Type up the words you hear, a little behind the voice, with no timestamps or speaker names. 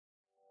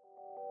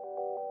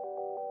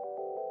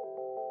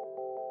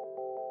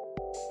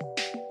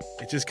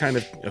it just kind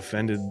of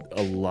offended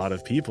a lot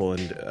of people,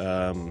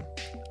 and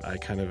I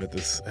kind of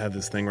have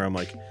this thing where I'm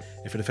like,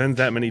 if it offends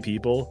that many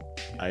people,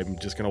 I'm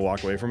just going to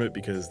walk away from it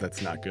because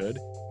that's not good.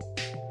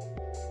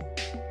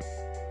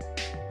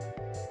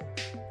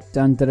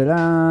 Dun dun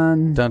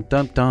dun Dun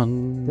dun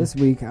dun. This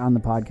week on the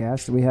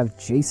podcast, we have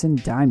Jason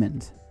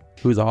Diamond,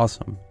 Who's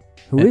awesome.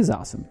 who is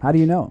awesome. How do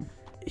you know him?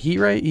 He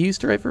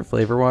used to write for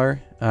Flavor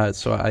Wire,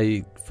 so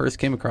I first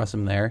came across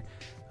him there.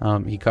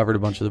 He covered a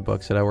bunch of the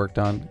books that I worked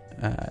on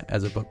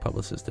as a book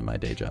publicist in my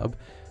day job.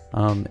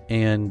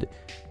 And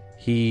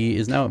he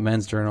is now at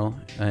Men's Journal,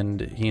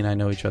 and he and I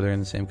know each other in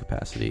the same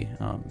capacity.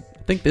 I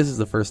think this is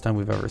the first time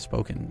we've ever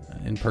spoken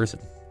in person.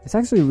 It's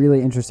actually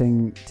really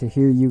interesting to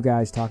hear you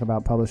guys talk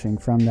about publishing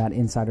from that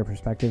insider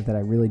perspective that I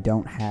really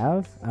don't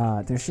have.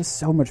 There's just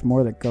so much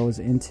more that goes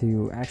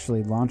into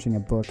actually launching a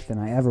book than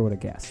I ever would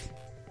have guessed.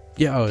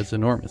 Yeah, it's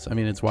enormous. I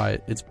mean, it's why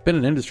it's been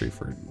an industry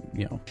for,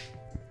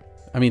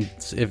 I mean,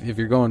 if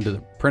you're going to the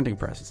printing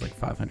press, it's like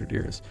 500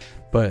 years.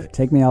 But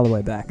Take me all the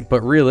way back.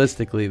 But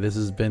realistically, this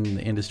has been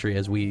the industry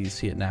as we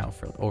see it now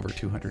for over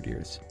 200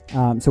 years.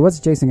 So what's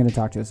Jason going to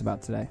talk to us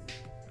about today?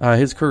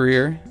 His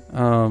career,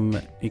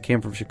 he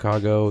came from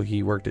Chicago.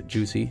 He worked at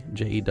Juicy,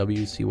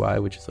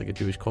 Jewcy, which is like a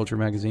Jewish culture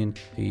magazine.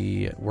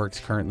 He works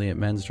currently at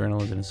Men's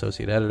Journal as an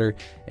associate editor.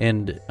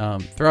 And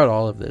throughout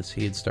all of this,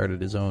 he had started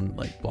his own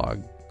like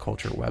blog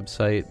culture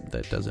website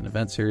that does an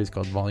event series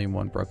called Volume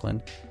 1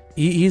 Brooklyn.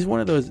 He's one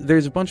of those.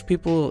 There's a bunch of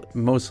people,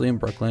 mostly in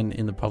Brooklyn,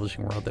 in the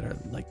publishing world that are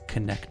like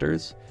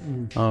connectors,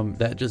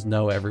 that just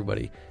know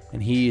everybody.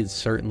 And he is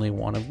certainly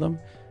one of them.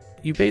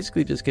 You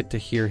basically just get to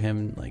hear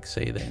him like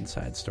say the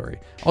inside story.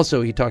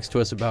 Also, he talks to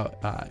us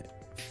about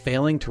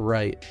failing to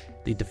write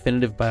the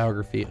definitive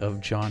biography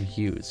of John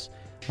Hughes,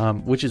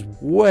 which is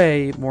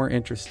way more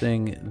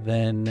interesting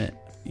than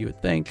you would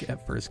think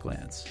at first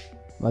glance.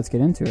 Let's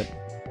get into it.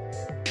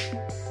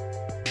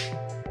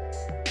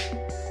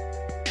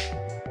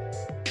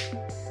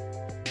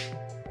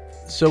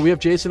 So we have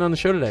Jason on the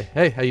show today.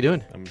 Hey, how you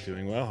doing? I'm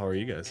doing well. How are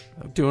you guys?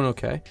 I'm doing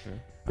okay.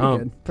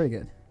 Pretty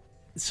good.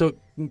 So,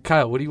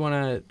 Kyle, what do you want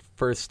to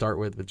first start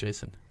with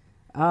Jason?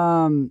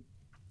 I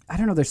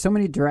don't know. There's so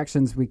many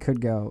directions we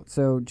could go.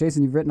 So,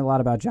 Jason, you've written a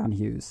lot about John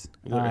Hughes.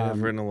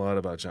 I've written a lot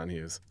about John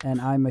Hughes.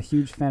 And I'm a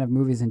huge fan of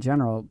movies in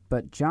general,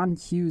 but John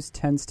Hughes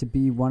tends to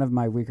be one of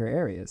my weaker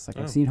areas. Like,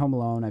 I've seen Home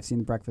Alone, I've seen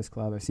The Breakfast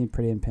Club, I've seen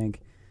Pretty in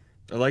Pink.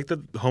 I like that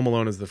Home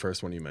Alone is the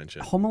first one you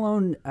mentioned. Home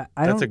Alone,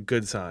 That's a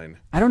good sign.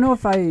 I don't know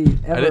if I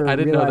ever I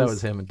didn't know that realized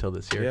was him until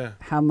this year. Yeah.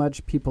 how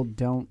much people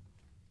don't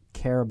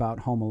care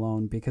about Home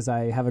Alone, because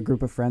I have a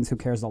group of friends who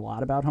cares a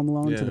lot about Home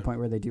Alone to the point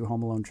where they do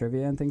Home Alone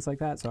trivia and things like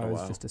that. So I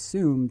was just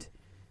assumed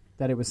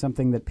that it was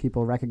something that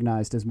people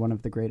recognized as one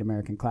of the great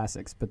American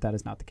classics, but that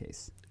is not the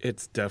case.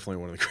 It's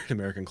definitely one of the great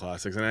American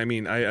classics. And I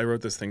mean, I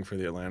wrote this thing for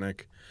The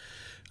Atlantic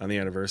on the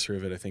anniversary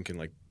of it, I think in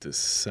like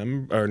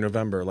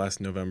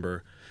last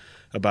November,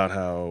 about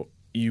how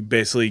you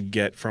basically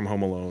get from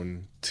Home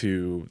Alone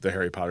to the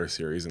Harry Potter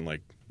series in like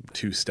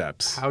 2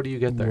 steps. How do you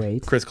get there?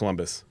 Wait. Chris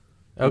Columbus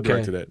Okay,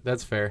 directed it.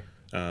 that's fair.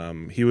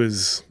 He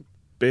was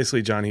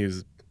basically, John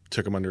Hughes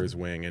took him under his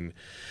wing. And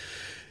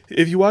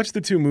if you watch the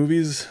 2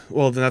 movies,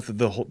 well, not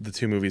the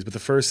 2 movies, but the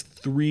first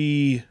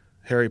 3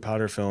 Harry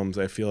Potter films,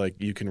 I feel like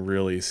you can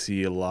really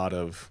see a lot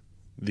of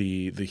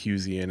the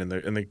Hughesian and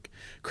the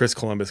Chris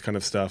Columbus kind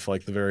of stuff,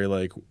 like the very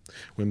like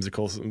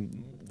whimsical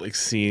like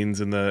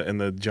scenes in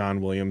the John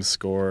Williams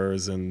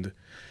scores, and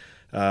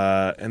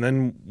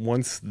then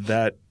once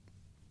that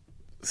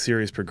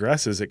series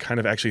progresses, it kind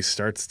of actually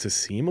starts to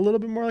seem a little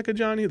bit more like a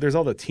Johnny. There's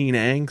all the teen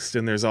angst,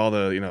 and there's all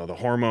the the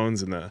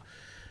hormones and the.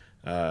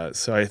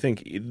 So I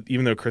think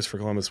even though Christopher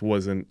Columbus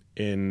wasn't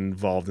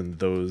involved in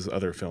those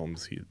other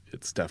films,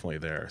 it's definitely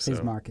there. So.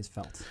 His mark is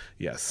felt.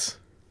 Yes.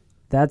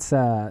 That's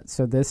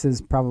so this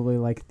is probably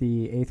like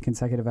the 8th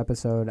consecutive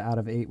episode out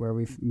of 8 where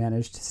we've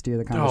managed to steer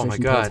the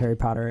conversation towards Harry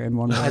Potter in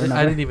one way or another.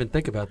 I didn't even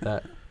think about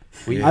that.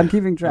 I'm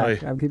keeping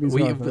track. I'm keeping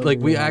score.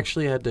 We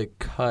actually had to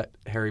cut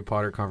Harry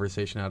Potter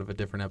conversation out of a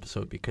different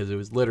episode because it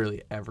was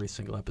literally every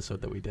single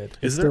episode that we did.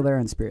 It's still there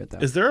in spirit, though.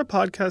 Is there a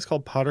podcast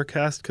called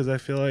Pottercast? Because I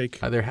feel like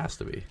There has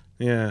to be.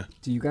 yeah,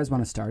 Do you guys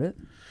want to start it?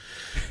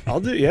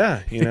 I'll do.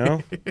 Yeah,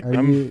 Did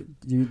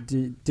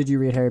you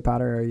read Harry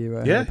Potter? Are you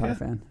a Harry Potter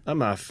fan?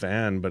 I'm a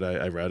fan, but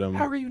I read them.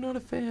 How are you not a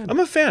fan? I'm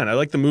a fan. I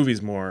like the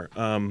movies more.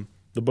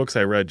 The books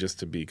I read just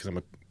to be because I'm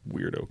a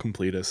weirdo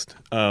completist.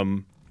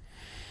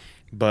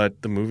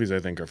 But the movies I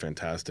think are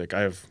fantastic.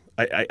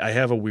 I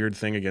have a weird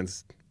thing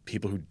against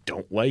people who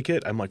don't like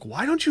it. I'm like,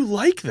 why don't you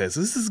like this?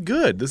 This is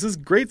good. This is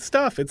great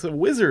stuff. It's a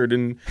wizard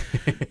and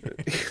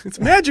it's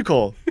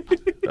magical.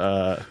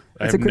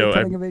 It's a great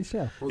coming of age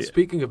show. Well,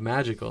 speaking of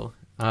magical,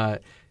 I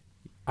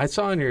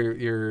saw on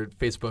your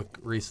Facebook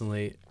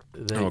recently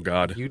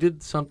that you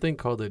did something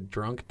called a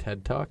drunk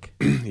TED Talk.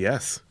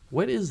 Yes.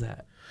 What is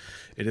that?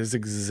 It is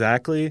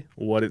exactly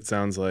what it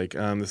sounds like.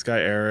 This guy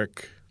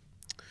Eric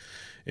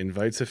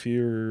invites a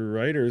few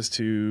writers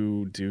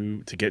to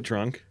get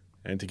drunk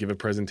and to give a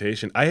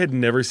presentation. I had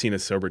never seen a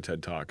sober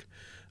TED Talk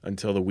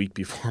until the week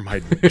before my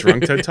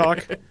drunk TED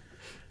Talk,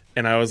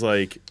 and I was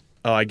like,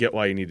 oh, I get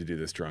why you need to do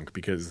this drunk,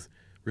 because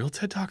real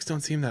TED Talks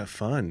don't seem that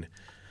fun.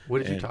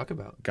 What did you talk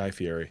about? Guy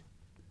Fieri.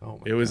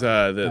 Oh, it was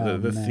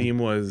the theme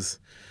was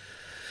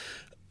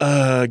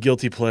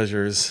guilty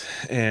pleasures,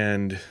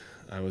 and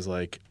I was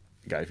like,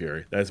 Guy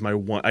Fieri. That's my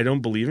one. I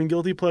don't believe in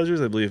guilty pleasures.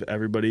 I believe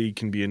everybody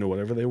can be into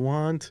whatever they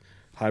want.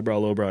 Highbrow,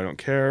 lowbrow, I don't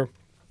care.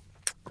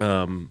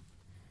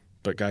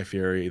 But Guy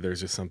Fieri,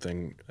 there's just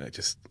something.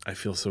 I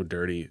feel so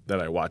dirty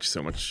that I watch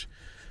so much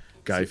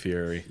Guy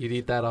Fieri. You'd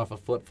eat that off a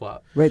flip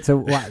flop. Wait,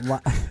 so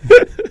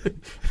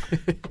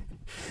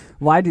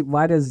why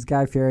does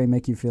Guy Fieri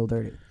make you feel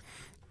dirty?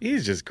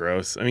 He's just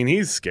gross. I mean,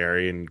 he's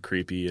scary and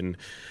creepy, and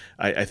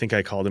I think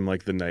I called him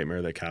like the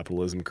nightmare that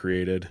capitalism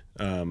created.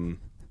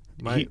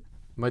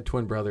 My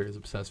twin brother is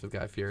obsessed with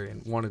Guy Fieri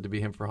and wanted to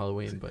be him for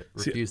Halloween, but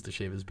refused to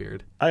shave his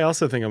beard. I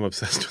also think I'm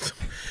obsessed with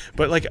him.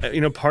 But, like,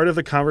 part of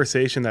the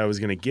conversation that I was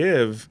going to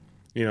give,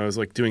 I was,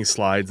 like, doing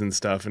slides and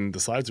stuff, and the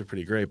slides are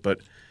pretty great, but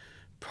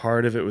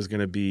part of it was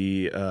going to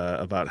be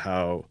about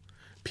how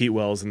Pete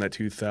Wells in that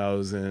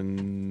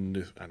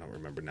 2000, I don't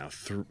remember now,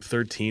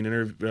 13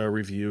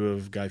 review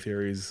of Guy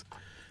Fieri's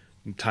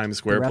Times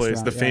Square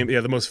place,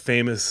 the most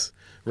famous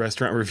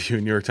restaurant review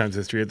in New York Times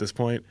history at this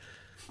point.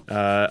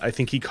 I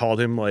think he called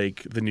him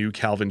like the new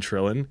Calvin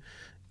Trillin,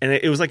 and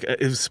it was like it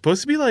was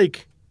supposed to be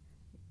like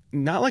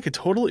not like a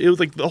total. It was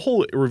like the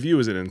whole review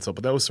was an insult,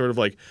 but that was sort of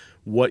like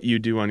what you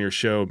do on your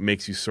show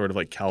makes you sort of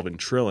like Calvin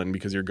Trillin,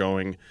 because you're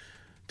going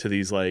to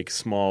these like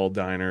small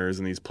diners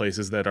and these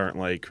places that aren't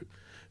like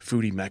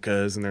foodie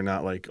meccas, and they're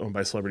not like owned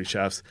by celebrity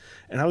chefs.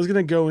 And I was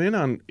gonna go in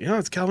on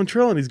it's Calvin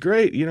Trillin. He's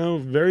great.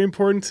 Very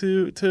important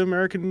to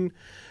American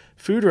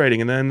food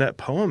writing. And then that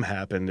poem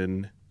happened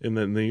in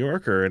the New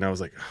Yorker, and I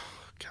was like,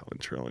 Calvin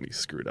Trillin, he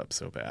screwed up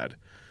so bad.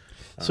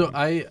 So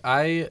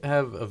I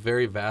have a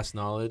very vast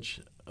knowledge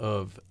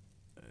of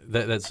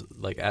that's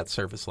like at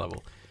surface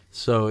level.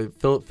 So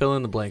fill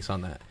in the blanks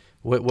on that.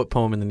 What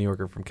poem in the New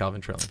Yorker from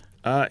Calvin Trillin?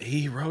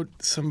 He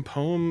wrote some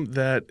poem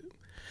that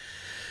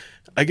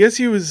I guess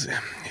his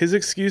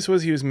excuse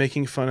was he was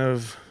making fun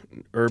of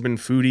urban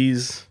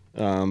foodies,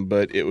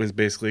 but it was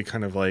basically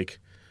kind of like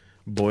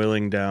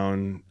boiling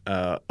down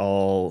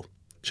all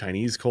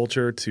Chinese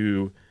culture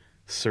to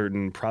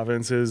certain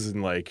provinces,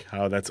 and like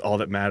how that's all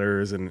that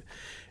matters, and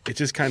it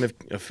just kind of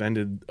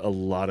offended a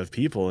lot of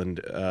people. And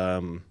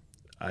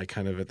I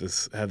kind of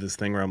have this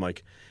thing where I'm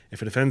like,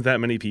 if it offends that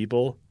many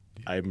people,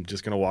 I'm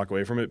just gonna walk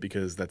away from it,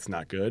 because that's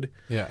not good.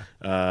 Yeah.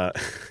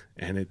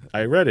 And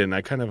I read it and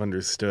I kind of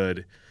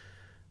understood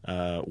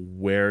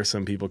where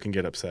some people can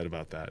get upset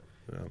about that.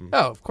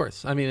 Of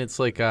course. I mean, it's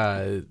like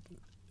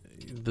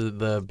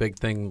the big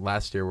thing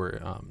last year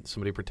where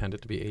somebody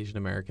pretended to be Asian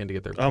American to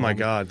get their poem. Oh my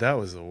God, that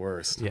was the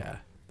worst. Yeah,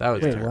 that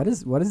was. Wait,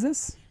 what is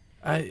this?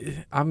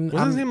 I'm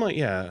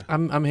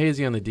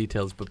hazy on the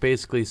details, but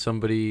basically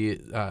somebody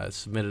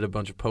submitted a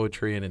bunch of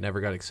poetry and it never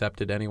got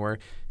accepted anywhere,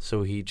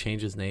 so he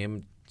changed his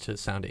name to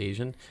sound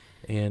Asian.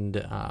 And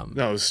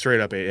no, it was straight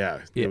up.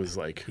 It was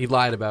like he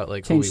lied about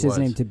like changed who he was.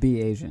 his name to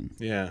be Asian.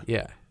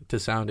 Yeah. To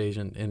sound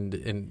Asian,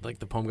 and like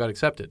the poem got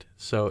accepted.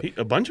 So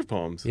a bunch of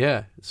poems.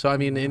 Yeah. So I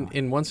mean,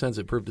 in one sense,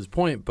 it proved his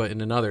point, but in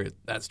another,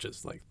 that's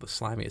just like the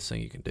slimiest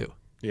thing you can do.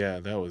 Yeah,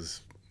 that was.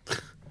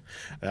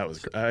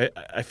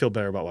 I feel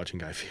better about watching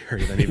Guy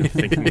Fieri than even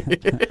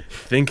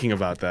thinking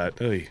about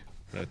that. Oy,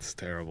 that's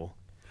terrible.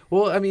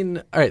 Well, I mean,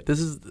 all right.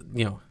 This is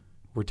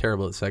we're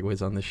terrible at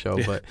segues on this show,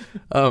 but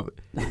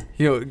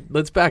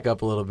let's back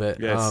up a little bit.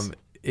 Yes.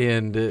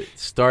 And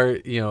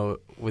start,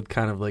 with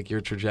kind of like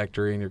your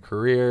trajectory in your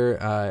career,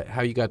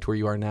 how you got to where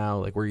you are now,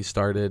 like where you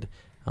started,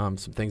 some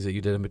things that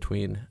you did in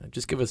between.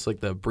 Just give us like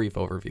the brief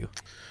overview.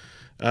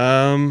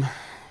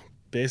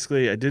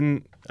 Basically, I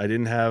didn't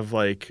have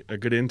like a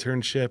good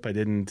internship. I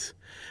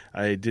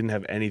didn't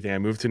have anything. I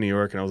moved to New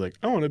York and I was like,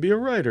 I want to be a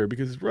writer,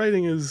 because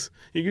writing is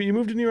you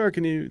move to New York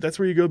and that's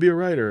where you go be a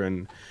writer,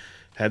 and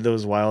had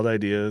those wild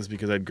ideas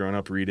because I'd grown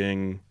up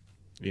reading,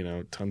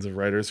 tons of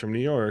writers from New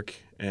York,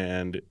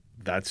 and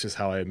that's just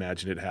how I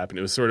imagined it happened.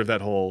 It was sort of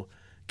that whole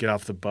get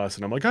off the bus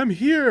and I'm like, I'm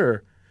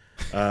here.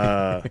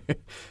 Bright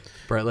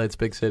Lights,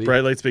 Big City.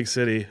 Bright Lights, Big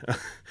City.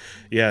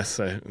 Yes.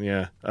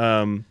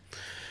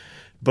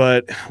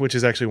 But which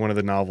is actually one of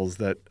the novels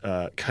that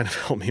kind of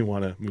helped me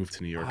want to move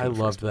to New York. I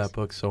loved that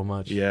book so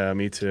much. Yeah,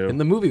 me too. And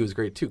the movie was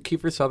great too.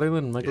 Kiefer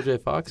Sutherland and Michael J.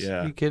 Fox.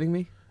 Yeah. Are you kidding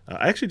me?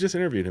 I actually just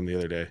interviewed him the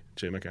other day,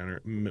 Jay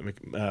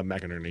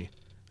McInerney.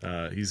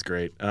 He's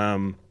great.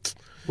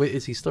 Wait,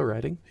 is he still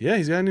writing? Yeah,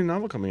 he's got a new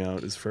novel coming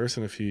out. His first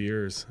in a few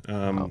years.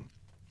 Wow.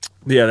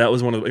 Yeah, that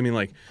was one of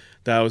the,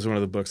 that was one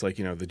of the books, like,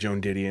 the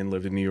Joan Didion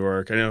lived in New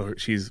York. I know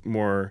she's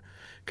more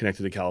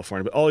connected to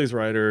California, but all these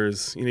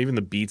writers, even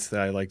the beats that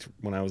I liked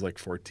when I was like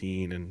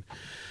 14, and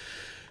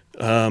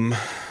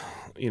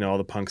all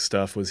the punk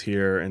stuff was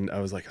here, and I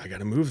was like, I got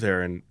to move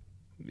there, and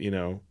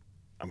I'm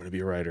going to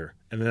be a writer.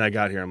 And then I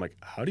got here, I'm like,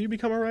 how do you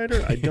become a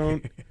writer? I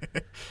don't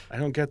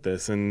get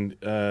this. And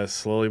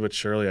slowly but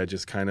surely, I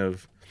just kind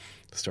of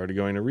started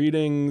going to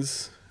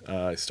readings.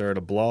 I started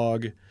a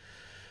blog.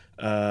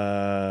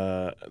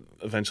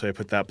 eventually I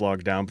put that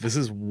blog down. But this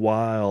is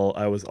while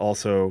I was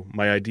also,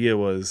 my idea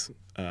was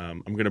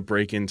I'm going to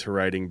break into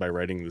writing by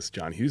writing this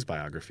John Hughes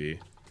biography.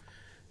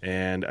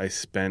 And I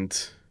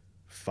spent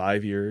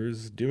 5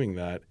 years doing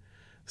that,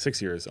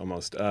 6 years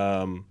almost,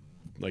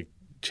 like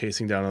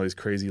chasing down all these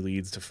crazy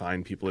leads to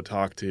find people to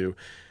talk to.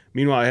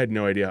 Meanwhile, I had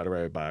no idea how to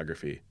write a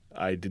biography.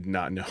 I did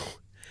not know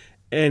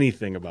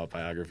anything about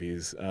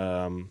biographies.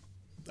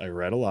 I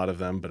read a lot of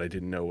them, but I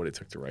didn't know what it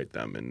took to write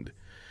them. And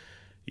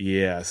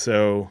yeah,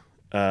 so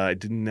I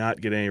did not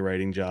get any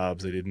writing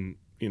jobs. I didn't,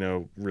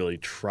 really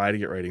try to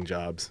get writing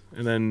jobs.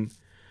 And then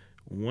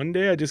one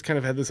day I just kind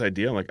of had this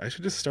idea. I'm like, I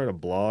should just start a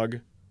blog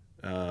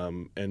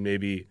and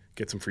maybe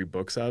get some free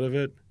books out of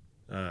it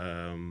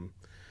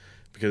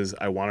because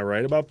I want to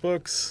write about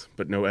books,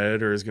 but no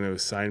editor is going to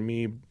assign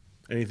me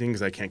anything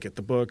because I can't get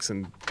the books.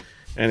 And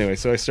anyway,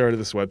 so I started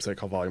this website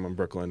called Volume 1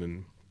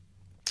 Brooklyn,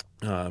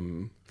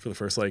 and for the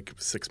first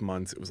 6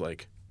 months, it was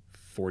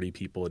 40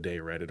 people a day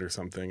read it or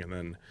something. And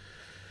then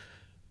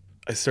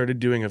I started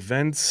doing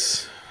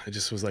events. I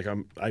just was like,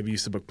 I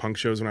used to book punk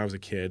shows when I was a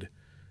kid.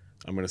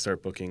 I'm going to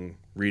start booking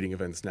reading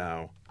events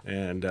now.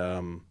 And,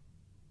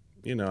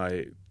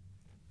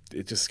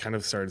 it just kind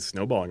of started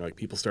snowballing.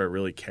 People started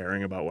really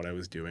caring about what I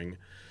was doing,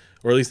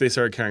 or at least they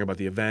started caring about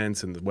the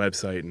events and the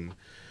website. And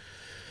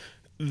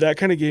that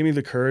kind of gave me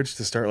the courage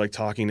to start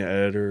talking to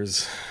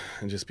editors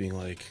and just being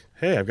like,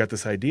 hey, I've got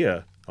this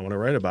idea. I want to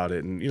write about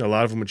it. And, a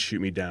lot of them would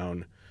shoot me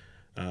down.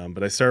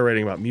 But I started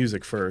writing about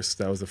music first.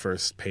 That was the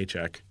first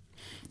paycheck.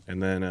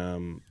 And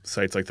then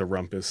sites like The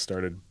Rumpus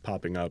started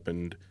popping up,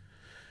 and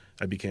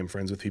I became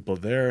friends with people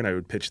there, and I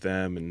would pitch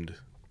them, and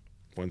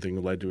one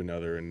thing led to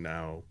another, and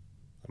now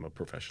I'm a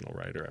professional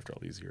writer after all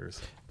these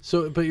years.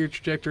 So, but your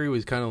trajectory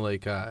was kind of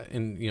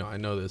I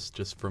know this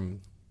just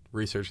from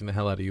researching the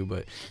hell out of you,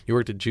 but you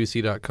worked at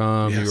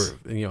Juicy.com, yes.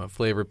 You were at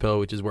Flavor Pill,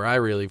 which is where I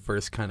really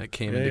first kind of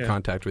came into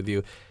contact with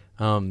you.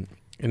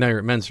 And now you're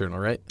at Men's Journal,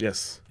 right?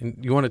 Yes. And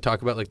you want to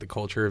talk about the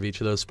culture of each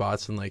of those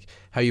spots and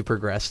how you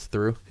progressed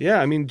through? Yeah,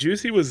 I mean,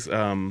 Juicy was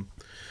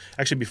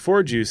actually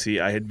before Juicy,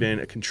 I had been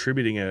a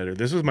contributing editor.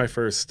 This was my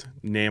first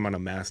name on a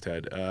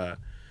masthead at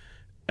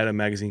a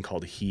magazine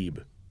called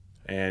Hebe.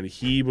 And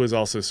Hebe was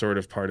also sort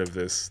of part of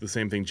this, the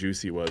same thing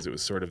Juicy was. It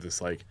was sort of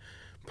this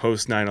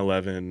post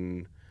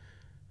 9/11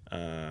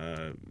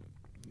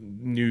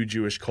 new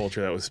Jewish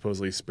culture that was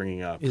supposedly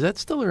springing up. Is that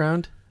still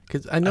around?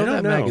 Because I know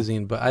that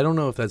magazine, but I don't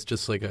know if that's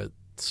just a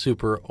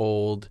super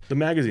old. The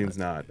magazine's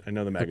not. I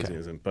know the magazine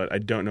isn't, but I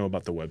don't know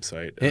about the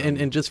website.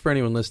 And just for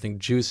anyone listening,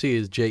 Juicy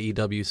is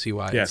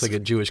JEWCY. Yes. It's a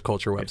Jewish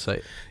culture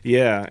website.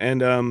 Yeah,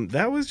 and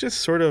that was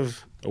just sort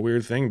of a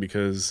weird thing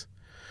because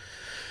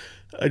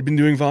I'd been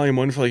doing Volume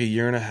 1 for a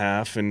year and a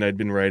half, and I'd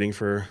been writing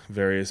for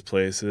various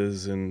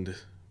places, and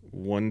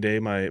one day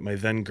my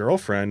then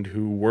girlfriend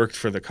who worked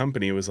for the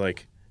company was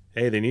like,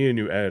 hey, they need a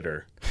new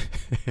editor.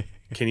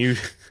 Can you...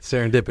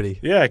 Serendipity.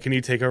 Yeah, can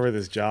you take over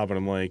this job? And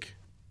I'm like,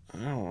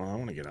 I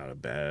want to get out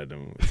of bed.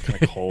 It's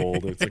kind of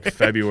cold. It's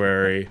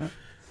February. And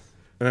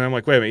then I'm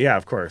like, wait a minute. Yeah,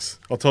 of course.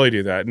 I'll totally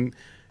do that. And,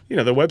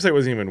 the website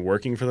wasn't even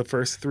working for the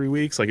first 3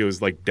 weeks. It was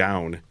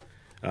down.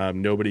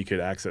 Nobody could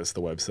access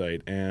the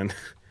website. And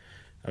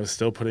I was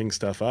still putting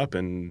stuff up.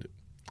 And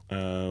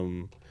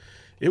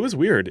it was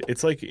weird.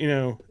 It's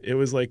it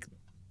was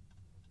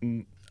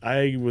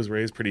I was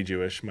raised pretty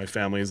Jewish. My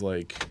family's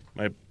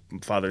my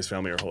father's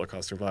family are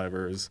Holocaust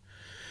survivors.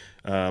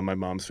 My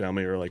mom's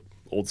family are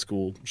old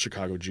school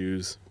Chicago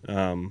Jews.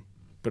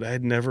 But I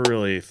had never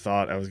really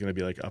thought I was going to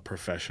be a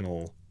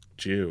professional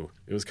Jew.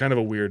 It was kind of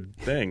a weird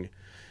thing,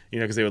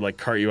 because they would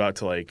cart you out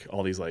to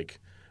all these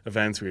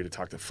events where you had to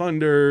talk to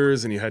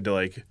funders, and you had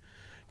to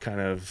kind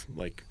of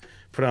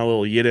put on a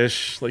little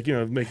Yiddish,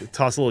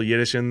 toss a little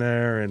Yiddish in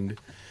there, and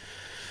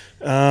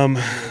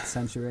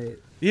accentuate.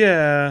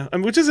 Yeah,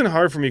 which isn't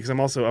hard for me because I'm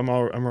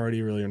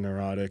already really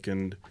neurotic,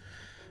 and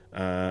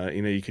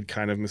you could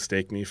kind of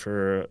mistake me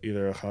for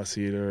either a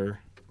Hasid or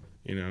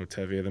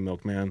Tevye the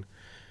milkman,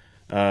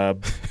 but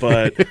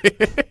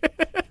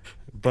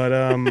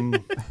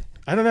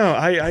I don't know.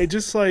 I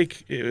just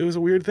it was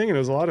a weird thing, and it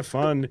was a lot of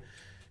fun,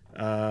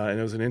 and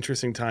it was an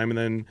interesting time. And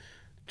then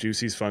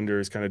Juicy's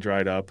funders kind of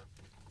dried up,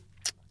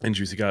 and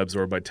Juicy got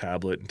absorbed by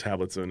Tablet, and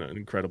Tablet's an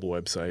incredible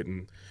website,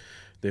 and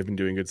they've been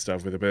doing good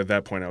stuff with it. But at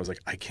that point, I was like,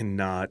 I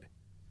cannot,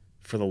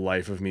 for the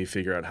life of me,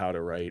 figure out how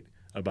to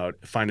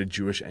find a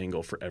Jewish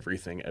angle for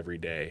everything every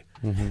day.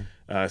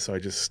 Mm-hmm. So I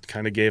just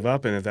kind of gave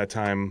up. And at that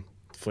time,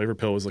 Flavor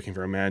Pill was looking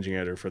for a managing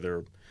editor for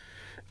their...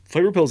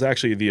 Flavor Pill is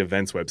actually the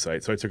events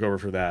website, so I took over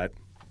for that.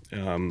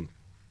 And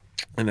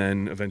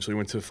then eventually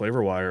went to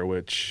Flavor Wire,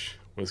 which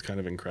was kind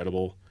of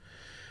incredible.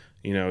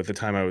 At the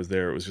time I was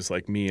there, it was just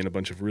me and a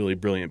bunch of really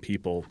brilliant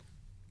people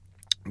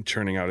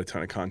churning out a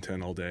ton of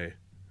content all day.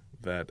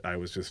 That I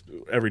was just,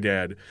 every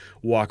day I'd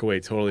walk away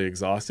totally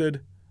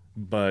exhausted,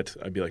 but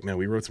I'd be like, man,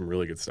 we wrote some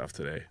really good stuff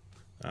today.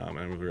 And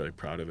I was really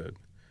proud of it.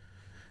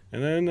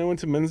 And then I went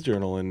to Men's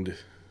Journal, and,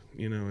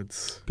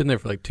 it's... Been there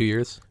for 2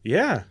 years?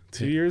 Yeah,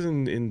 2 years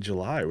in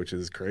July, which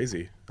is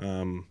crazy.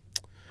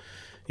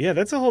 Yeah,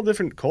 that's a whole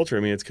different culture. I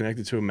mean, it's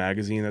connected to a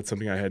magazine. That's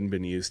something I hadn't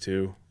been used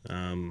to.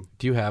 Do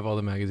you have all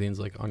the magazines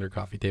like on your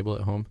coffee table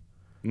at home?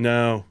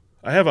 No,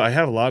 I have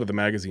a lot of the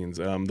magazines.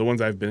 The ones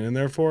I've been in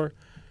there for,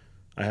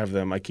 I have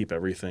them. I keep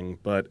everything.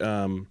 But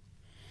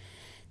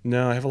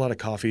no, I have a lot of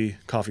coffee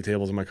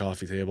tables on my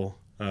coffee table.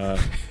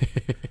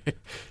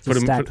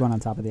 Just stacked one on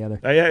top of the other.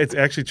 Yeah, it's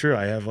actually true.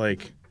 I have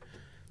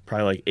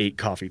probably 8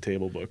 coffee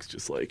table books,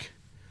 just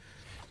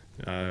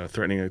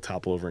threatening to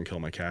topple over and kill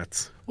my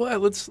cats. Well,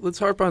 let's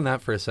harp on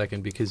that for a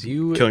second because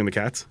you killing the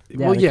cats.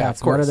 Yeah, well, yeah, cats.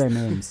 of course. What are their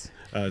names?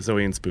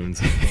 Zoe and Spoons.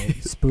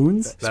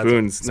 Spoons.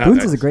 Spoons.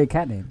 Spoons is a great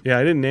cat name. Yeah,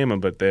 I didn't name them,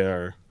 but they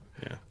are.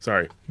 Yeah,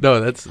 sorry.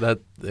 No, that's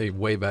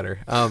way better.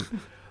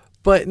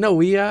 But no,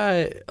 we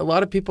a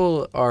lot of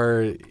people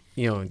are,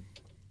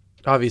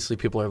 obviously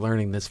people are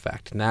learning this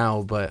fact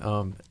now, but a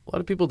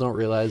lot of people don't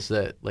realize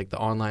that like the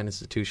online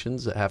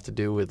institutions that have to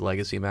do with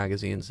legacy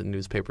magazines and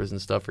newspapers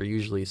and stuff are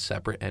usually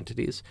separate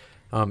entities.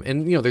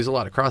 And there's a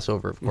lot of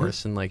crossover, of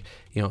course, and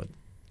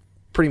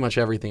pretty much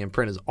everything in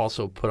print is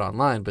also put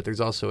online, but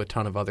there's also a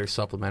ton of other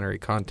supplementary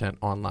content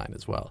online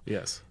as well.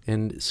 Yes.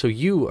 And so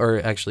you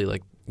are actually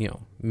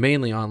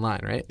mainly online,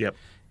 right? Yep.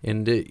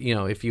 And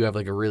if you have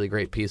like a really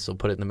great piece, they'll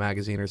put it in the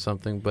magazine or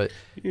something. But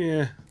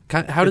yeah,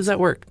 how does that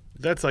work?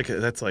 That's like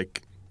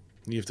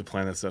you have to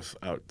plan that stuff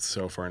out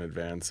so far in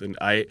advance. And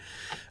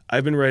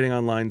I've been writing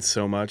online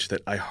so much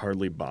that I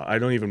I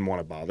don't even want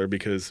to bother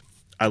because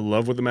I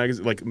love what the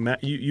magazine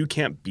you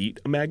can't beat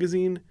a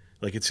magazine.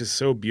 Like it's just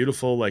so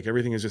beautiful. Like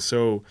everything is just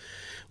so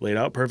laid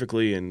out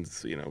perfectly and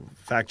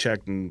fact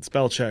checked and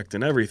spell checked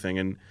and everything.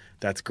 And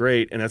that's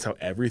great. And that's how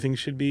everything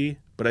should be.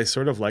 But I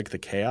sort of like the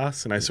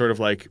chaos and I sort of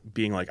like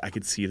being like, I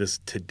could see this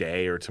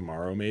today or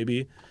tomorrow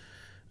maybe.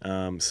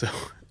 So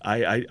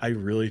I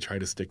really try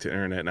to stick to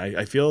internet. And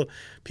I feel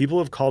people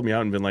have called me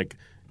out and been like,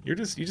 you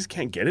just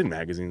can't get in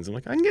magazines. I'm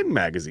like, I can get in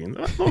magazines.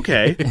 I'm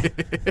okay.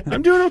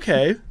 I'm doing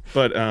okay.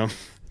 But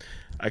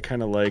I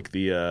kind of like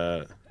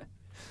the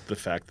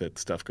fact that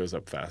stuff goes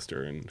up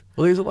faster. And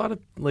well, there's a lot of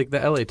like the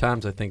LA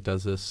Times I think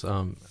does this.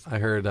 I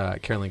heard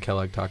Carolyn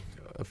Kellogg talk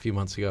a few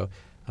months ago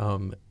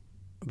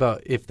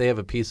about if they have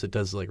a piece that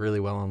does like really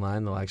well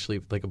online, they'll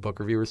actually like a book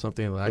review or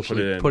something, they'll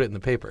actually put it in the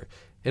paper.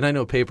 And I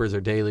know papers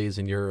are dailies,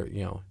 and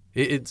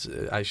it's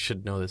I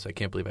should know this. I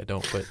can't believe I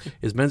don't. But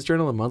is Men's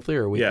Journal a monthly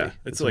or a weekly? Yeah,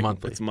 it's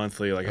monthly. It's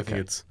monthly. Like okay.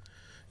 I think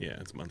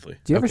it's monthly.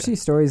 Do you ever see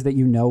stories that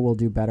will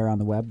do better on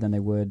the web than they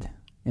would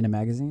in a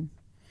magazine?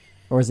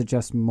 Or is it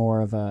just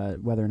more of a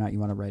whether or not you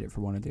want to write it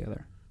for one or the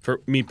other?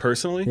 For me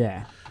personally?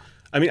 Yeah.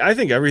 I mean, I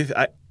think everything.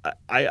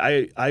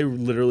 I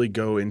literally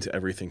go into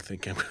everything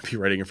thinking I'm going to be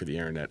writing it for the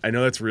internet. I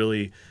know that's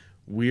really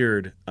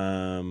weird,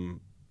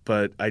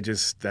 but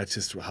that's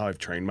just how I've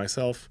trained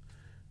myself.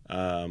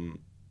 And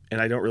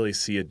I don't really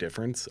see a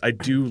difference. I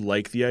do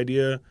like the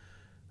idea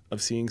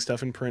of seeing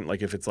stuff in print.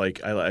 Like if it's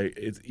like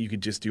you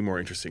could just do more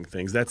interesting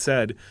things. That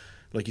said,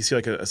 like you see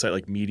like a site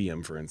like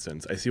Medium, for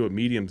instance. I see what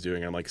Medium's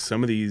doing. I'm like,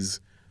 some of these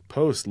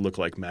posts look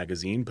like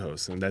magazine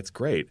posts, and that's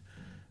great.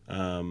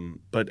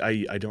 But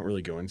I don't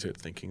really go into it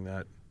thinking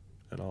that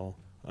at all.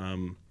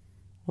 Well,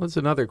 that's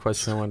another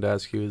question I wanted to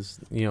ask you is,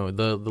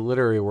 the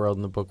literary world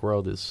and the book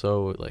world is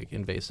so like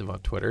invasive on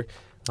Twitter.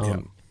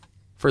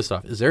 First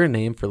off, is there a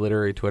name for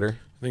literary Twitter?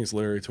 I think it's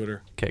literary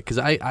Twitter. Okay, because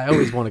I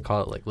always want to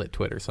call it like lit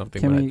Twitter or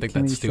something, but I think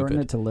that's stupid. Can we shorten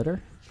it to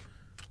litter?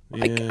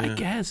 Yeah. I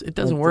guess it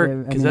doesn't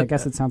work. I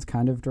guess it sounds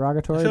kind of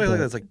derogatory. I feel like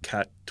that's like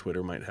Cat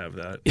Twitter might have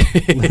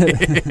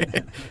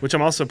that. Which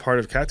I'm also part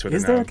of Cat Twitter now.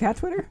 Is there a Cat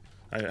Twitter?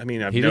 I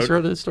mean, I've just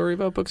wrote a story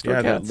about bookstore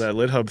cats. Yeah, that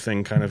LitHub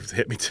thing kind of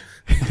hit me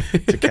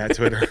to Cat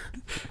Twitter.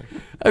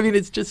 I mean,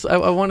 it's just I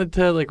wanted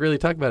to like really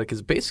talk about it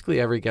because basically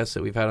every guest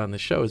that we've had on the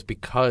show is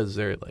because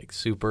they're like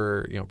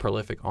super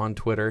prolific on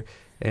Twitter.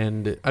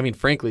 And I mean,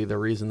 frankly, the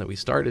reason that we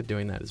started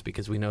doing that is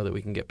because we know that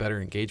we can get better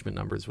engagement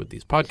numbers with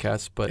these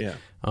podcasts. But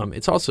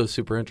it's also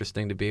super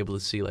interesting to be able to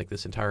see like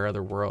this entire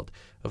other world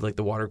of like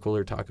the water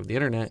cooler talk of the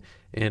internet.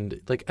 And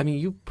like, I mean,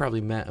 you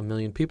probably met 1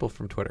 million people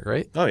from Twitter,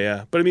 right? Oh,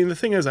 yeah. But I mean, the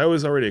thing is, I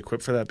was already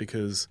equipped for that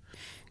because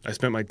I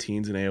spent my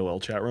teens in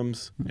AOL chat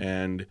rooms.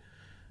 And,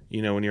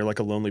 when you're like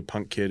a lonely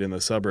punk kid in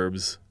the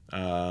suburbs,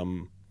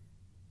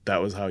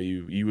 that was how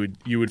you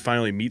would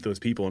finally meet those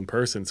people in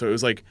person. So it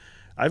was like,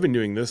 I've been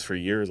doing this for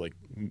years. Like,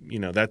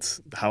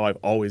 that's how I've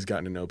always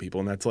gotten to know people.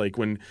 And that's like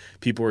when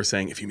people were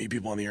saying, if you meet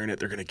people on the internet,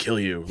 they're going to kill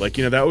you. Like,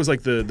 that was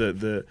like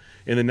the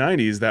in the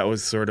 90s, that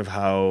was sort of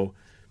how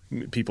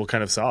people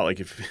kind of saw it. Like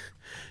if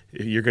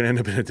you're going to end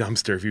up in a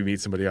dumpster if you meet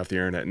somebody off the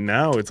internet. And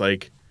now it's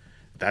like,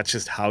 that's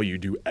just how you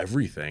do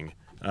everything.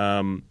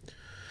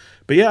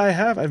 But yeah,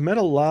 I've met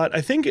a lot.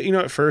 I think,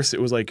 at first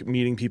it was like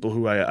meeting people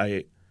who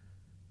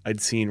I'd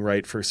seen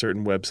write for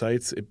certain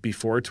websites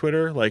before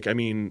Twitter. Like, I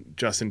mean,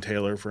 Justin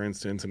Taylor, for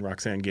instance, and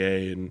Roxane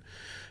Gay and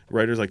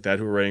writers like that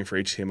who were writing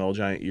for HTML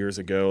Giant years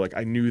ago. Like,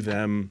 I knew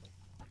them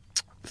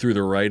through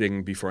the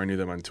writing before I knew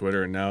them on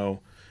Twitter. And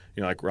now,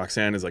 like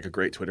Roxane is like a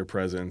great Twitter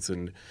presence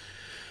and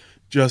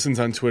Justin's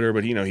on Twitter,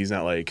 but,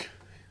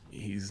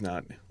 he's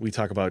not, we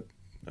talk about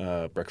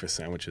breakfast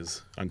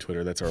sandwiches on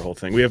Twitter. That's our whole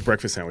thing. We have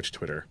breakfast sandwich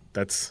Twitter.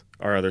 That's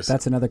our other.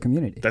 That's another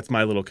community. That's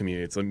my little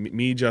community. It's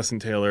me, Justin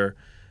Taylor,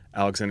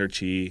 Alexander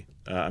Chi,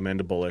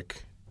 Amanda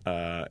Bullock,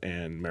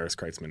 and Maris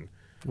Kreitzman.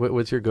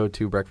 What's your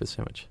go-to breakfast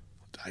sandwich?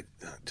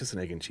 Just an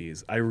egg and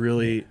cheese. I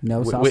really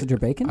no sausage or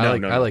bacon.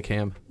 I like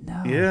ham.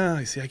 No.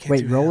 Yeah, see, I can't.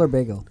 Wait, do roll ham. or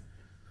bagel?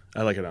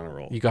 I like it on a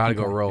roll. You gotta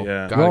go roll.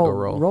 Yeah. Gotta go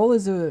roll. Roll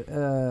is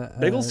a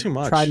bagel's too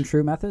much. tried and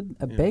true method.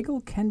 A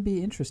bagel can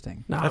be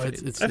interesting. No, I've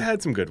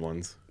had some good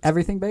ones.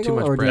 Everything bagel too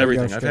much or bread. do you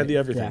go Everything. I've had the straight?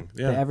 everything.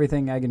 Yeah. The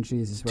everything egg and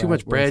cheese is too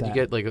much bread. You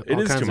get like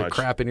all is kinds too of much.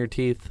 crap in your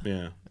teeth.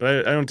 Yeah,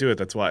 but I don't do it.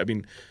 That's why. I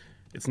mean,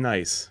 it's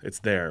nice. It's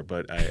there,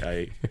 but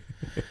I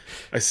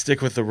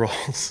stick with the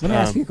rolls. Let me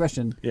ask you a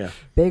question. Yeah.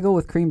 Bagel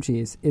with cream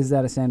cheese, is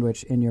that a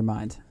sandwich in your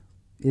mind?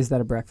 Is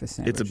that a breakfast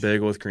sandwich? It's a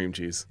bagel with cream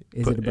cheese.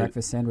 Is it a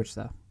breakfast sandwich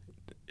though?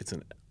 It's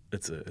an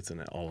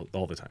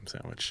all the time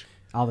sandwich.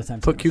 All the time.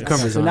 Put sandwich.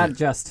 cucumbers so on not it.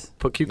 just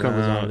Put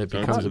cucumbers No, on it. It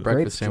don't becomes do a it.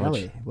 breakfast grape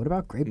sandwich. jelly. What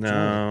about grape jelly?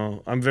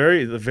 No, I'm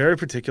very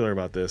particular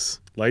about this.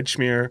 Light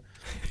schmear.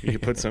 You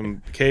can put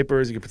some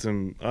capers. You can put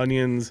some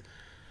onions.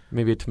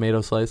 Maybe a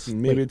tomato slice.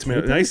 Maybe a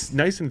tomato.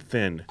 Nice and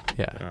thin.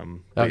 Yeah.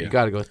 Yeah. You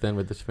got to go thin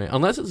with the tomato,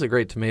 unless it's a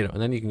great tomato,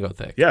 and then you can go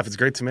thick. Yeah, if it's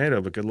great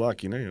tomato, but good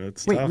luck.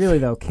 It's Wait, tough. really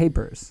though,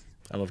 capers.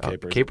 I love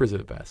capers. Capers are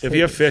the best. If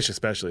you have fish,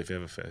 especially if you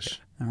have a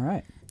fish. All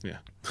right. Yeah.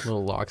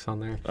 Little locks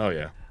on there. Oh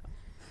yeah.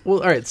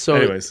 Well, all right. So,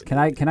 anyways, Can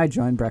I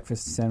join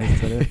breakfast sandwich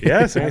Twitter?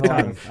 yes, I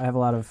anytime. have a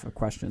lot of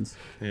questions.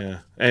 Yeah.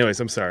 Anyways,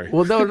 I'm sorry.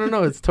 well,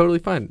 no, it's totally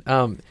fine.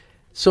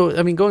 So,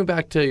 I mean, going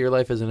back to your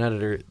life as an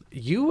editor,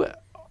 you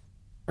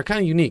are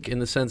kind of unique in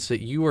the sense that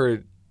you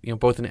are,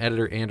 both an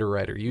editor and a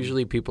writer.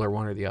 Usually, people are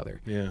one or the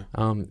other. Yeah.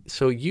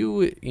 So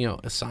you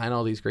assign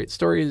all these great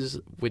stories,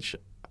 which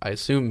I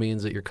assume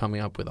means that you're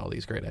coming up with all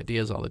these great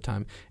ideas all the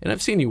time. And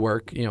I've seen you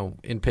work,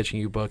 in pitching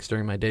you books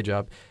during my day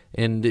job,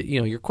 and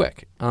you're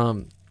quick.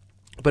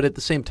 But at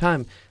the same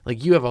time,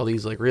 like you have all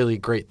these like really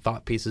great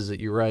thought pieces that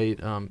you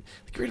write. Like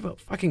you write about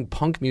fucking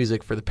punk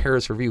music for the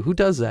Paris Review. Who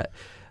does that?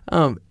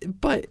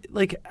 But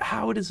like,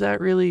 how does that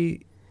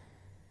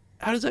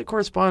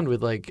correspond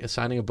with like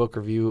assigning a book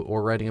review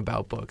or writing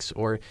about books?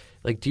 Or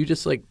like,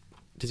 does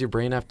your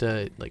brain have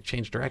to like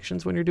change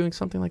directions when you're doing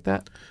something like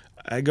that?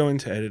 I go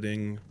into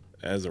editing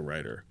as a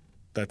writer.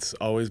 That's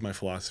always my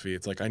philosophy.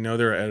 It's like I know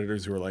there are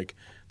editors who are like,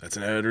 that's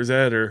an editor's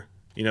editor.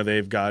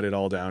 They've got it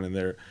all down,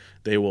 and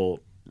they will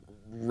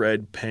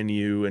red pen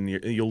you, and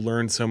you'll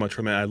learn so much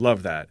from it. I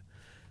love that.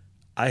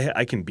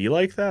 I can be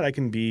like that. I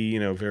can be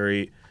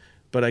very,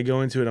 but I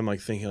go into it. I'm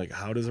like thinking like,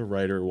 how does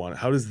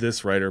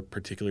this writer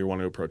particularly want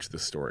to approach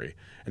this story?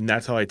 And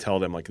that's how I tell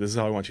them like, this is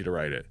how I want you to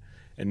write it.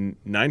 And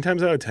 9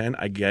 times out of 10,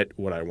 I get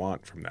what I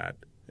want from that.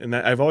 And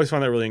I've always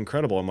found that really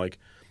incredible. I'm like,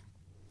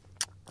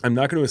 I'm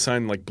not going to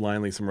assign like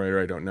blindly some writer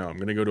I don't know. I'm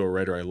going to go to a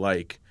writer I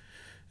like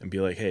and be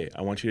like, hey,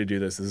 I want you to do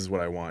this. This is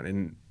what I want.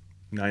 And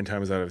 9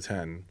 times out of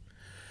 10,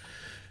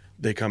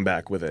 they come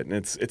back with it. And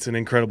it's an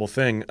incredible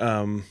thing.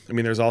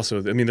 There's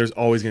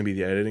always going to be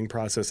the editing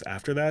process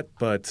after that.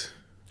 But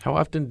how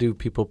often do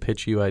people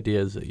pitch you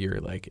ideas that you're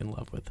like in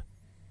love with?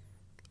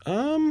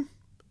 I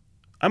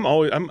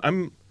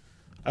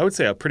would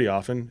say pretty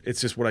often. It's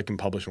just what I can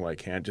publish and what I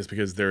can't, just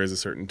because there is a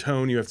certain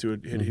tone you have to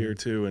adhere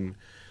to and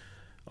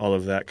all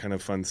of that kind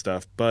of fun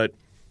stuff. But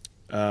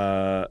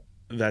that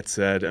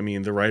said,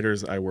 the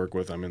writers I work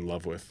with, I'm in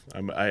love with.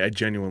 I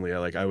genuinely,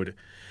 I would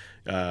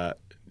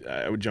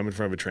jump in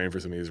front of a train for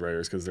some of these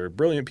writers because they're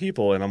brilliant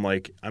people, and I'm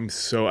like, I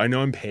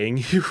know I'm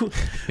paying you,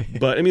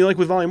 but like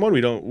with Volume 1,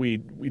 we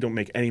don't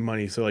make any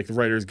money, so like the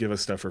writers give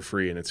us stuff for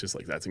free, and it's just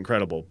like that's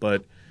incredible.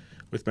 But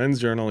with Men's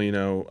Journal,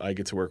 I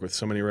get to work with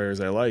so many writers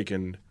I like,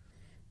 and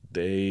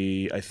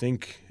I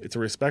think it's a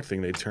respect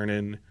thing. They turn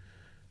in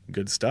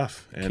good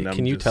stuff. And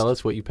can you tell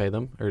us what you pay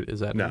them, or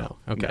is that no?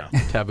 Okay, no.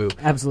 Taboo.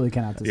 Absolutely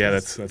cannot discuss. Yeah,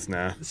 that's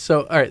nah.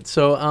 So all right,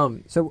 so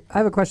I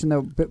have a question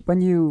though. But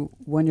when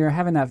you're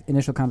having that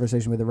initial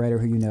conversation with a writer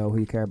who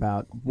you care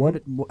about,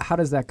 how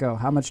does that go?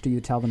 How much do you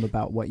tell them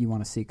about what you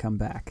want to see come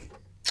back?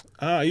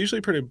 I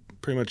usually pretty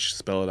much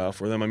spell it out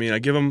for them. I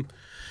give them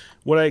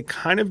what I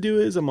kind of do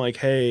is I'm like,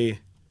 hey,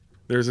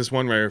 there's this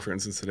one writer, for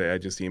instance, today I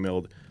just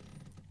emailed,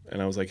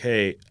 and I was like,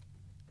 hey,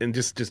 and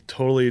just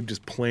totally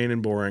just plain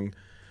and boring.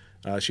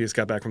 She just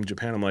got back from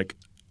Japan. I'm like,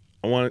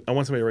 I want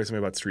somebody to write something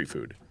about street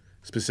food,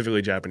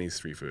 specifically Japanese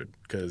street food,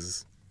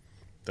 because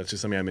that's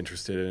just something I'm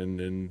interested in.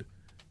 And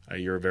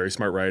you're a very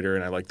smart writer,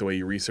 and I like the way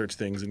you research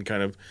things and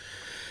kind of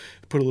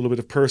put a little bit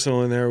of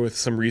personal in there with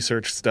some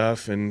research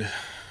stuff. And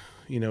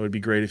it'd be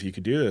great if you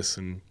could do this.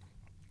 And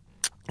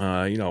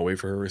I'll wait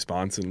for her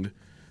response, and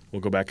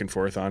we'll go back and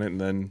forth on it,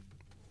 and then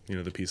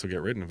the piece will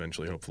get written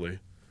eventually, hopefully.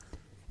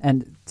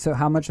 And so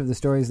how much of the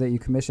stories that you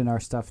commission are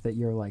stuff that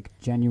you're like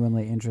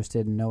genuinely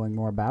interested in knowing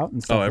more about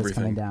and stuff that's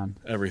coming down?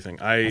 Everything.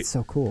 That's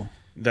so cool.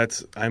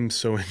 I'm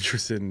so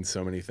interested in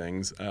so many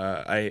things.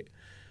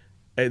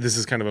 This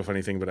is kind of a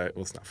funny thing, but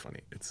it's not funny.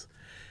 It's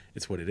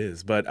what it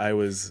is. But I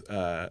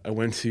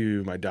went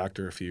to my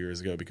doctor a few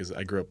years ago because I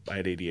had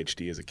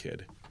ADHD as a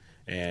kid.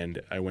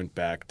 And I went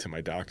back to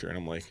my doctor and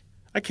I'm like,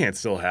 I can't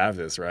still have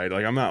this, right?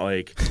 Like I'm not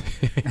like,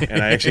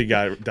 and I actually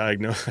got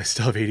diagnosed. I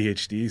still have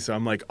ADHD, so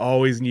I'm like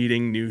always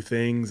needing new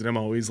things, and I'm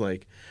always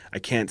like, I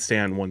can't stay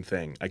on one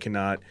thing. I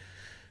cannot,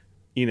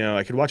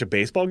 I could watch a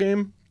baseball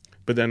game,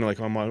 but then like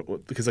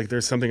because like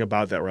there's something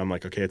about that where I'm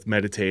like, okay, it's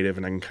meditative,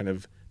 and I can kind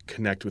of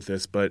connect with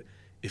this. But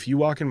if you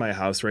walk in my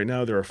house right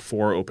now, there are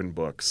 4 open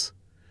books.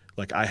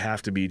 Like I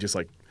have to be just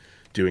like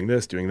doing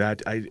this, doing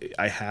that.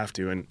 I have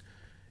to, and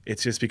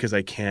it's just because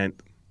I can't.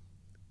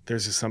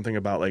 There's just something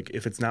about like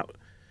if it's not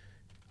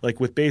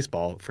like with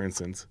baseball, for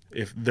instance,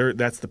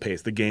 that's the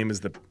pace. The game is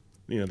that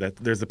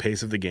there's the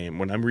pace of the game.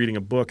 When I'm reading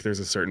a book, there's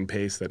a certain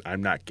pace that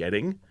I'm not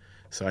getting,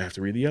 so I have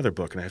to read the other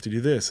book and I have to do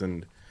this.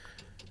 And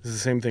it's the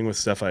same thing with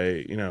stuff.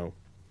 I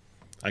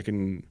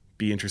can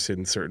be interested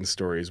in certain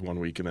stories one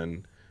week and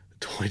then a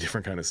totally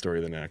different kind of story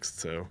the next.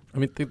 So I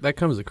mean that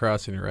comes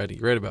across in your writing.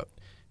 You write about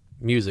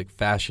music,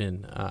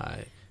 fashion,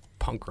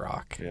 punk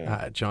rock,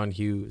 John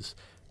Hughes,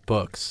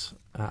 books.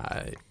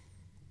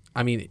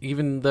 I mean,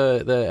 even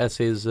the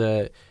essays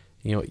that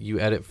you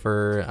edit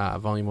for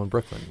Volume 1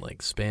 Brooklyn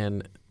like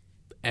span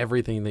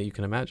everything that you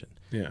can imagine.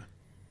 Yeah,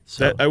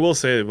 so I will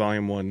say that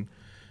Volume 1,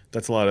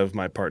 that's a lot of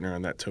my partner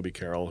on that, Toby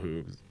Carroll,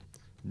 who's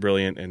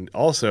brilliant and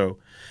also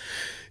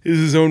is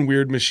his own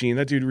weird machine.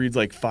 That dude reads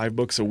like 5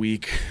 books a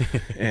week,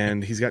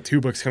 and he's got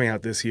 2 books coming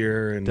out this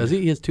year. And does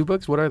he? He has 2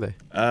 books. What are they?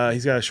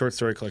 He's got a short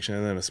story collection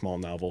and then a small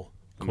novel.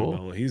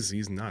 Cool.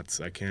 He's nuts.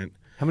 I can't.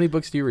 How many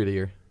books do you read a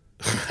year?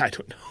 I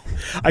don't know.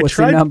 What's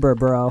your number,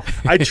 bro?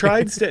 I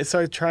tried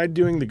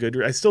doing the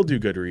Goodreads. I still do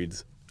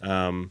Goodreads.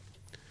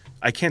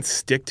 I can't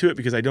stick to it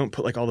because I don't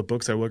put like all the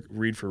books I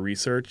read for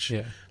research.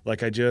 Yeah.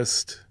 Like I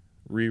just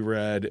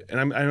reread, and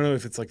I don't know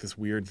if it's like this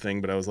weird thing,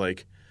 but I was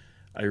like,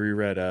 I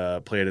reread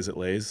Play It As It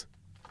Lays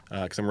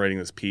because I'm writing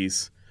this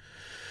piece.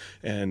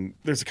 And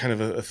there's a kind of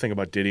a thing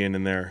about Didion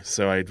in there.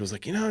 So I was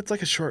like, it's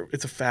like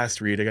it's a fast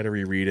read. I got to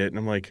reread it. And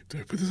I'm like,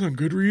 did I put this on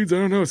Goodreads? I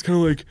don't know. It's kind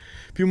of like,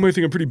 people might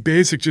think I'm pretty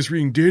basic just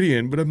reading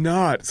Didion, but I'm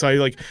not. So I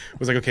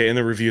was like, okay, in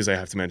the reviews I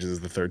have to mention this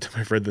is the 3rd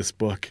time I've read this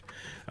book.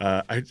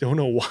 I don't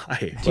know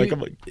why.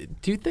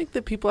 Do you think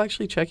that people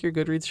actually check your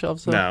Goodreads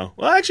shelves though? No.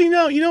 Well, actually,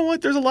 no. You know what?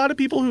 There's a lot of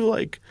people who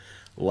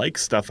like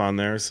stuff on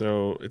there.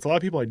 So it's a lot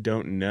of people I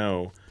don't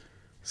know.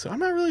 So I'm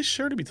not really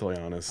sure, to be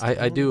totally honest.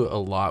 I do a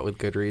lot with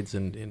Goodreads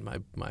in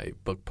my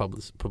book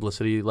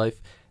publicity life,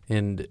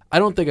 and I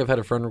don't think I've had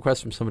a friend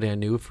request from somebody I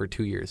knew for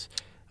 2 years.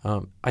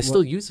 I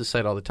still use the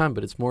site all the time,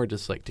 but it's more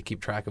just like to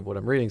keep track of what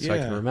I'm reading so I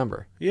can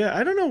remember. Yeah,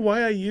 I don't know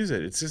why I use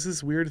it. It's just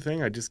this weird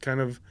thing. I just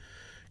kind of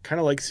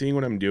like seeing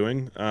what I'm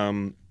doing.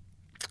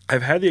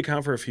 I've had the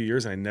account for a few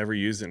years, and I never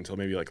used it until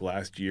maybe like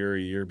last year, a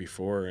year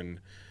before,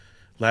 and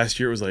last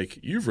year it was like,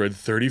 you've read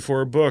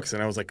 34 books,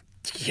 and I was like,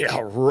 yeah,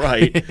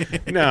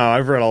 right. No,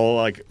 I've read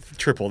like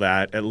triple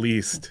that, at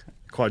least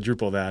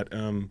quadruple that.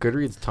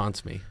 Goodreads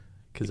taunts me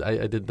because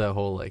I did the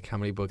whole like how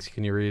many books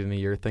can you read in a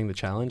year thing, the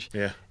challenge.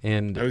 Yeah,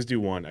 and I always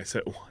do 1. I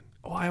set 1.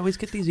 Oh, I always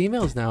get these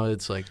emails now.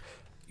 It's like,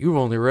 you've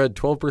only read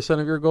 12%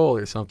 of your goal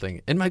or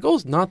something, and my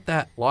goal's not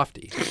that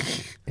lofty.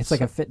 It's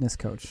like a fitness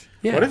coach.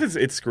 Yeah. What if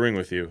it's screwing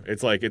with you?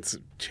 It's like it's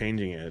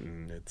changing it,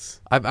 and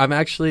it's. I'm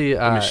actually.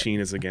 The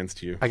machine is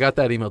against you. I got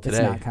that email today.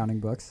 It's not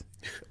counting books.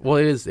 Well,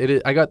 it is.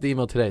 I got the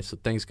email today, so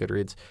thanks,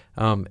 Goodreads.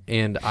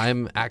 And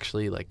I'm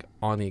actually like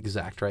on the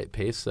exact right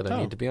pace that I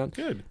need to be on.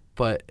 Good.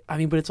 But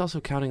it's also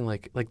counting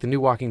like the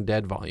new Walking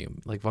Dead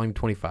volume, like volume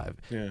 25.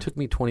 Yeah. It took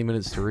me 20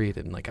 minutes to read,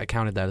 and like I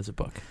counted that as a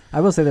book. I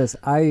will say this: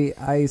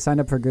 I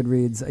signed up for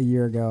Goodreads a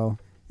year ago,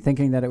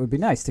 thinking that it would be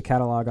nice to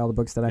catalog all the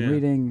books that I'm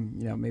reading,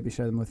 maybe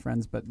share them with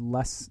friends, but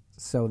less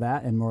so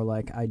that and more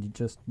like I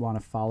just want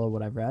to follow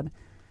what I've read.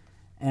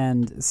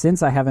 And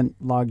since I haven't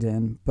logged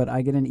in, but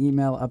I get an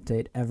email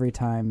update every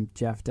time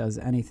Jeff does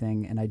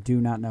anything, and I do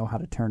not know how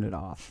to turn it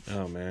off.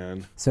 Oh,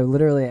 man. So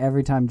literally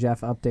every time Jeff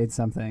updates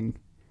something,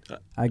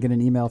 I get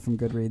an email from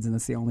Goodreads, and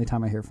that's the only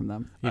time I hear from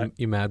them.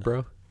 You mad,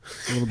 bro?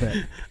 A little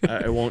bit.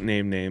 I won't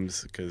name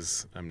names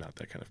because I'm not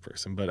that kind of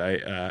person, but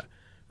I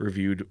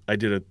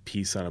did a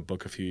piece on a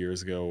book a few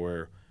years ago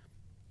where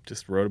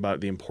just wrote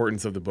about the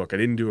importance of the book. I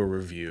didn't do a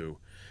review.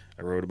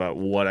 I wrote about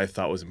what I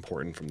thought was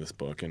important from this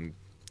book, and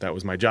that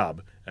was my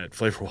job at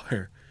Flavor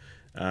Wire.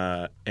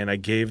 And I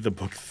gave the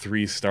book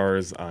 3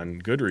 stars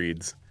on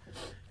Goodreads,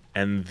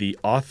 and the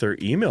author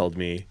emailed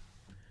me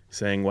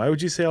saying, why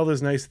would you say all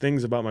those nice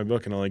things about my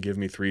book and only give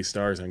me 3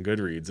 stars on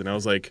Goodreads? And I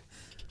was like,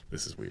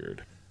 this is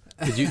weird.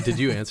 Did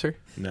you answer?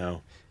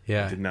 No.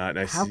 Yeah. I did not.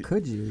 How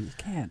could you? You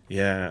can't.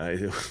 Yeah.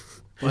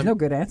 There's no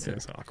good answer.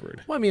 It's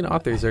awkward. Well,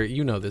 authors are,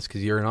 this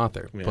because you're an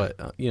author, but,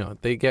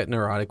 they get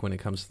neurotic when it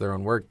comes to their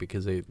own work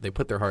because they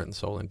put their heart and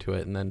soul into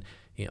it. And then,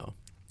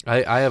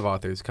 I have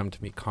authors come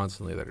to me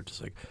constantly that are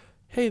just like,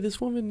 hey,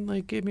 this woman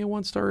gave me a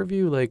 1-star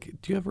review. Do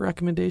you have a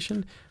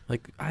recommendation?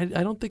 I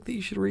don't think that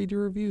you should read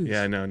your reviews.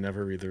 Yeah, no,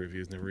 never read the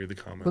reviews, never read the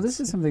comments. Well, this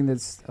is something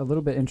that's a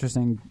little bit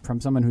interesting from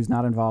someone who's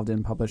not involved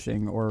in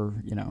publishing or,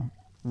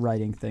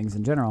 writing things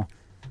in general.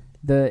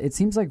 It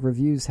seems like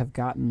reviews have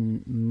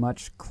gotten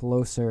much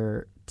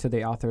closer to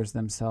the authors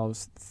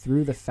themselves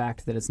through the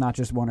fact that it's not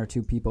just one or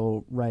two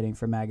people writing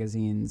for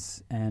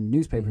magazines and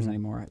newspapers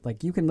anymore.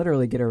 Like, you can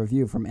literally get a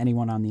review from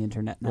anyone on the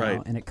internet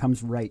now, and it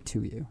comes right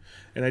to you.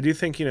 And I do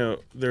think,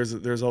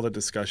 there's all the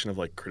discussion of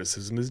like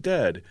criticism is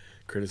dead.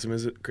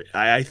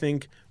 I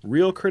think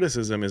real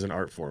criticism is an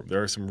art form.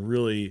 There are some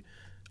really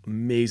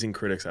amazing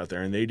critics out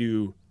there, and they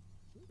do,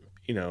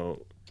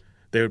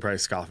 they would probably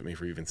scoff at me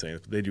for even saying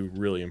this, but they do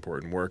really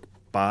important work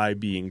by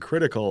being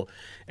critical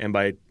and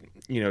by,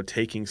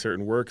 taking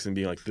certain works and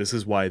being like, this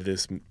is why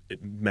this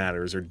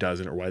matters or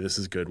doesn't, or why this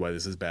is good, why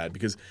this is bad.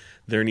 Because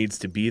there needs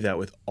to be that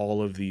with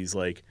all of these,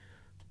 like,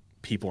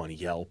 people on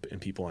Yelp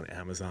and people on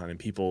Amazon and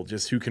people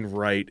just who can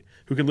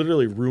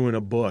literally ruin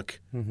a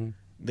book. Mm-hmm.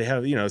 They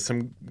have,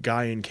 some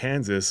guy in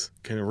Kansas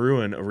can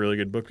ruin a really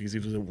good book because he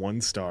was a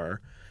 1 star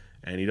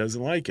and he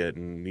doesn't like it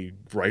and he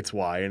writes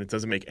why and it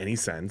doesn't make any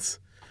sense.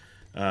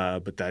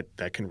 But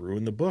that can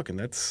ruin the book, and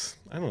that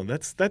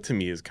to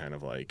me is kind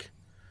of like,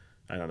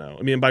 I don't know.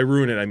 I mean, by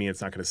ruin it, I mean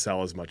it's not going to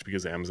sell as much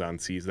because Amazon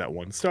sees that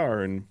 1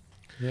 star and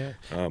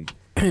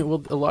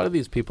well, a lot of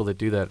these people that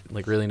do that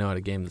like really know how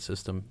to game the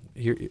system.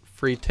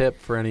 Free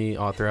tip for any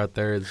author out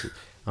there is,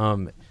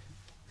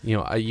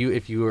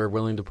 if you are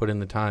willing to put in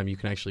the time, you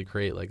can actually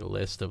create like a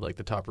list of like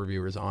the top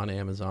reviewers on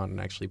Amazon and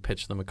actually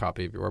pitch them a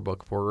copy of your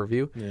book for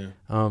review.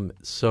 Yeah.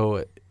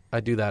 So I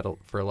do that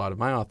for a lot of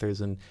my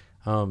authors, and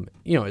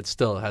it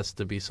still has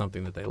to be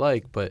something that they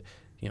like, but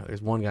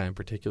there's one guy in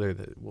particular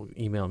that will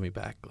email me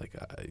back like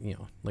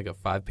a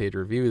 5-page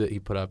review that he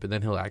put up, and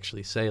then he'll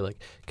actually say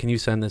like, can you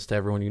send this to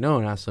everyone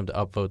and ask them to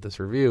upvote this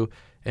review,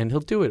 and he'll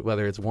do it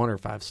whether it's 1 or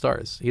 5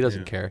 stars. He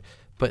doesn't care.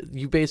 But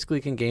you basically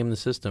can game the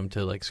system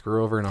to like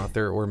screw over an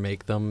author or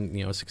make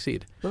them,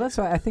 succeed. Well, that's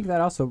why I think that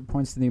also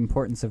points to the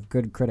importance of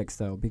good critics,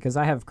 though, because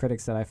I have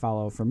critics that I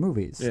follow for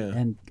movies,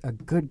 and a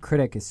good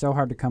critic is so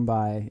hard to come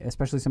by,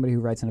 especially somebody who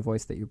writes in a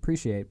voice that you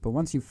appreciate. But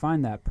once you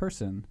find that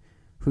person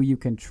who you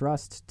can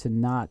trust to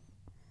not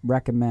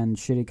recommend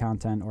shitty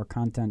content or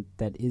content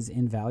that is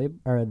invaluable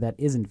or that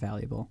isn't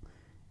valuable,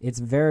 it's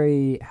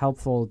very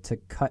helpful to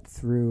cut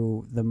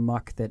through the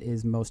muck that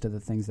is most of the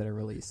things that are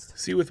released.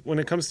 See, when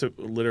it comes to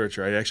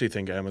literature, I actually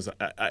think Amazon.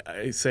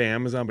 I say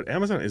Amazon, but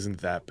Amazon isn't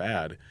that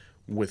bad.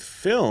 With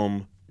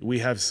film, we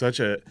have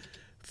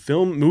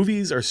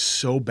movies are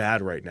so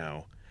bad right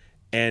now,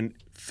 and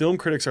film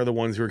critics are the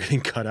ones who are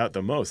getting cut out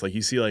the most. Like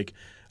you see, like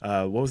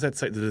what was that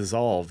site, The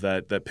Dissolve,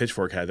 that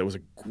Pitchfork had? That was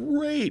a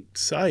great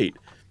site.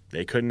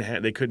 They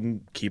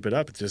couldn't keep it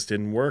up. It just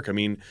didn't work. I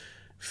mean,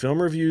 film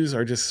reviews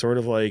are just sort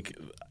of like,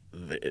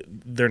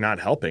 they're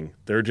not helping.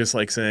 They're just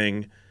like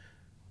saying,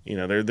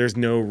 there's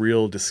no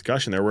real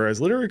discussion there.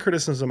 Whereas literary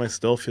criticism, I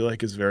still feel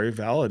like is very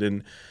valid,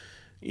 and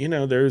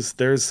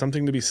there's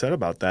something to be said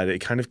about that. It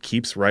kind of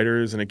keeps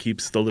writers and it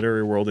keeps the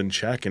literary world in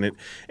check, and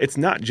it's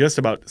not just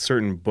about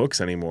certain books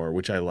anymore,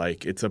 which I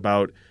like. It's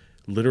about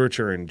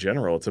literature in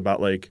general. It's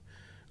about like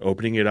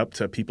opening it up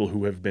to people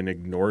who have been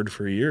ignored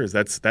for years.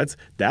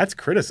 That's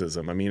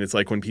criticism. I mean, it's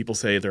like when people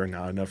say there are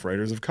not enough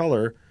writers of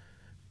color.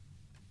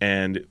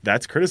 And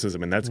that's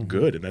criticism, and that's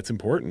good, and that's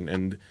important,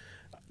 and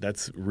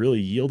that's really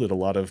yielded a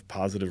lot of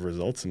positive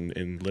results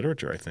in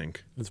literature, I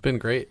think. It's been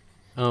great.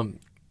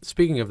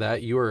 Speaking of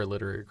that, you are a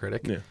literary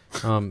critic. Yeah.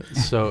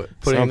 So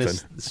putting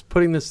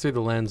this through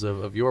the lens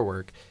of your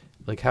work,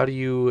 like how do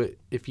you,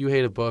 if you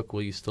hate a book,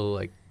 will you still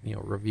like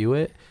review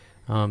it?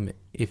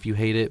 If you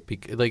hate it,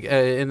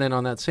 and then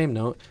on that same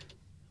note,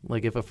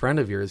 like if a friend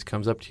of yours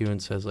comes up to you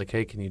and says like,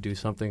 hey, can you do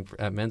something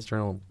at Men's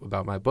Journal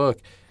about my book?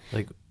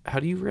 Like, how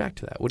do you react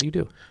to that? What do you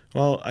do?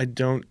 Well, I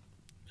don't.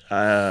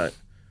 I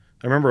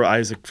remember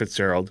Isaac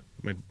Fitzgerald,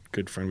 my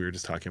good friend. We were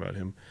just talking about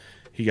him.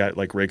 He got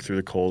like raked through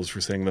the coals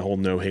for saying the whole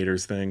no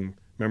haters thing.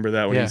 Remember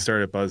that when he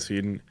started at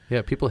BuzzFeed?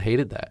 Yeah, people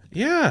hated that.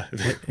 Yeah.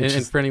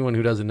 and for anyone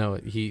who doesn't know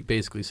it, he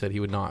basically said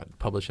he would not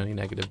publish any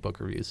negative book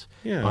reviews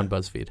on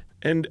BuzzFeed.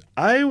 And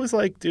I was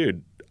like,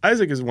 dude,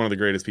 Isaac is one of the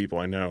greatest people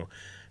I know.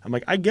 I'm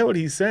like, I get what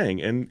he's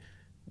saying, and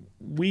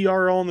we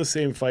are all in the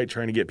same fight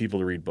trying to get people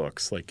to read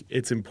books. Like,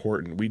 it's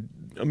important.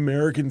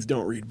 Americans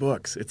don't read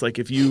books. It's like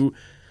if you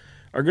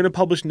are going to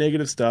publish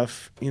negative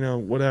stuff,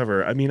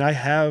 whatever. I mean, I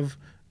have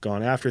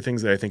gone after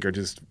things that I think are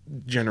just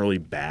generally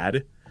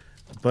bad,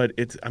 but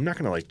I'm not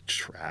going to like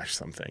trash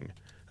something.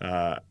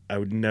 I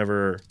would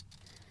never,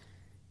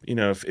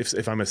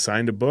 if I'm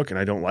assigned a book and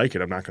I don't like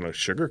it, I'm not going to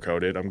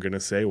sugarcoat it. I'm going to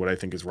say what I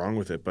think is wrong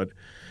with it. But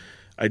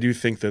I do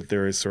think that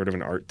there is sort of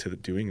an art to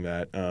doing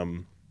that.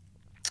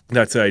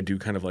 That said, I do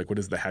kind of like, what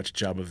is the Hatch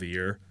Job of the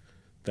Year?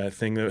 That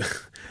thing that,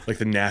 like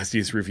the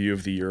nastiest review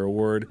of the year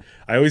award.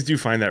 I always do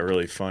find that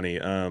really funny.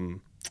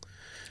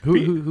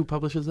 Who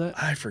publishes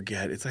that? I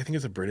forget. I think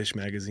it's a British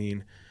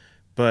magazine.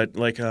 But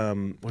like,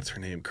 what's her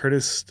name?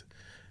 Curtis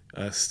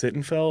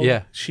Sittenfeld.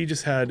 Yeah.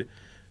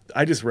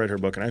 I just read her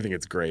book and I think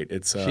it's great.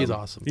 She's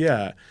awesome.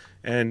 Yeah.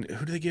 And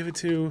who do they give it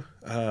to?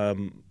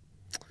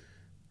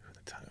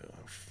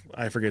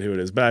 I forget who it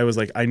is. But I was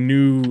like, I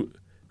knew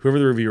whoever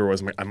the reviewer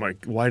was, I'm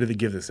like, why did they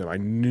give this to him? I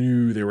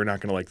knew they were not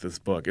going to like this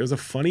book. It was a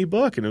funny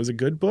book, and it was a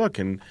good book,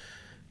 and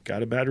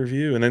got a bad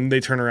review. And then they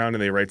turn around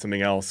and they write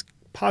something else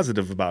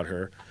positive about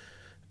her.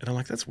 And I'm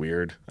like, that's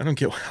weird. I don't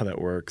get how that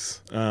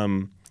works.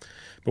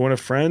 But when a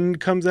friend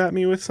comes at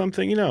me with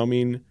something, I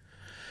mean,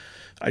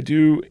 I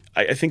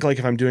think like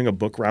if I'm doing a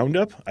book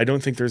roundup, I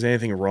don't think there's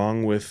anything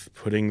wrong with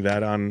putting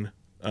that on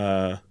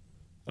a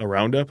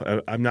roundup.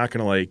 I'm not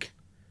going to like,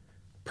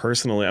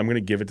 personally, I'm going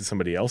to give it to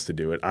somebody else to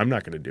do it. I'm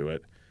not going to do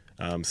it.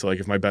 So like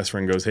if my best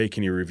friend goes, hey,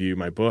 can you review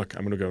my book?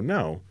 I'm going to go,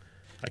 no,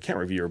 I can't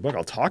review your book.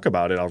 I'll talk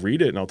about it. I'll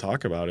read it and I'll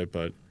talk about it,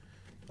 but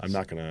I'm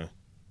not going to.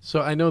 So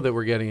I know that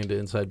we're getting into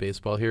inside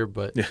baseball here,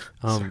 but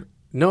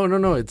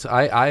no. It's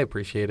I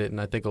appreciate it,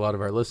 and I think a lot of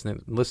our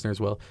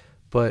listeners will.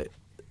 But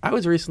I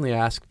was recently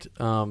asked,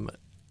 and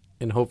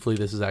hopefully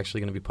this is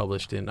actually going to be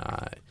published in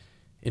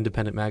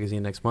Independent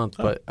Magazine next month.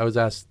 Oh. But I was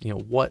asked,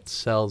 what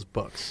sells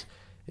books,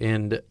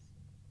 and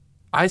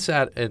I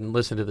sat and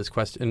listened to this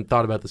question and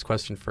thought about this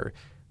question for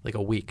like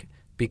a week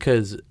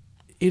because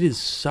it is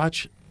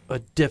such a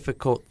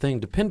difficult thing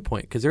to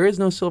pinpoint because there is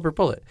no silver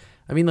bullet.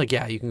 I mean, like,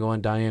 yeah, you can go on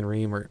Diane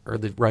Rehm or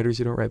the Writers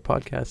Who Don't Write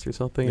Podcasts or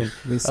something. And,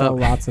 we sell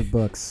lots of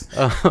books.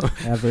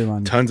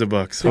 Everyone. Tons of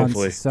books,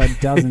 hopefully. So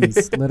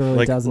dozens, literally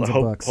like, dozens of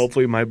books.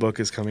 Hopefully my book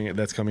is coming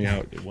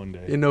out one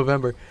day. In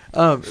November.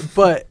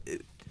 But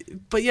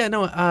yeah,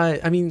 no,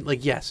 I mean,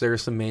 like, yes, there are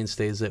some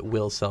mainstays that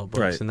will sell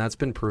books, right. And that's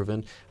been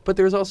proven. But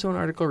there was also an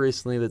article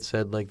recently that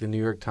said, like, the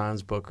New York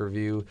Times book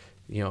review,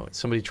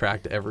 somebody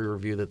tracked every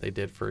review that they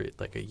did for,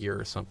 like, a year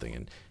or something.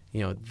 And,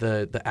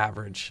 the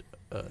average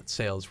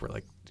sales were,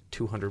 like,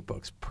 200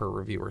 books per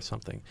review or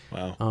something.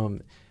 Wow.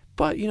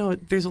 But,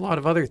 there's a lot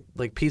of other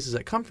like pieces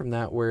that come from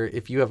that where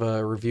if you have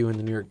a review in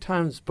the New York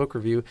Times book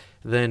review,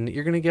 then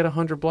you're going to get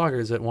 100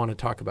 bloggers that want to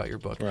talk about your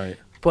book. Right.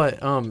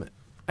 But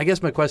I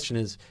guess my question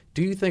is,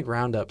 do you think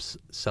roundups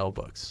sell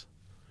books?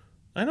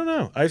 I don't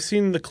know. I've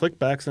seen the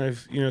clickbacks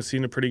and I've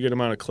seen a pretty good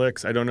amount of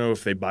clicks. I don't know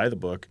if they buy the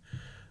book.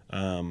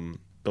 But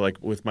like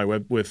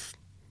with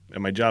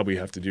at my job we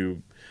have to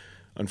do,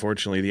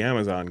 unfortunately, the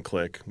Amazon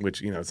click,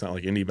 which it's not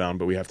like IndieBound,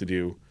 but we have to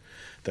do.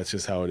 That's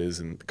just how it is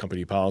in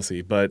company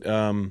policy. But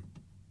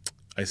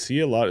I see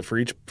a lot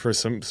for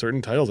some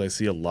certain titles. I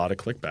see a lot of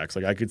clickbacks.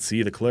 Like I could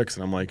see the clicks,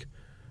 and I'm like,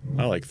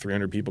 oh, like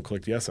 300 people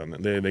clicked yes on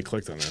that. They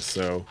clicked on this,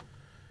 so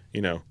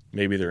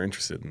maybe they're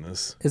interested in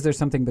this. Is there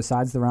something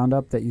besides the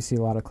roundup that you see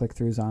a lot of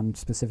click-throughs on,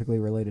 specifically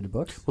related to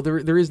books? Well,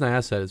 the reason I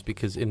ask that is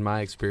because in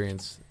my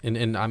experience,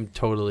 and I'm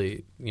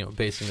totally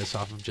basing this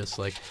off of just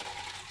like.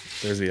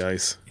 There's the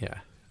ice. Yeah.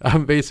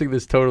 I'm basing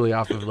this totally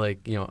off of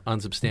like,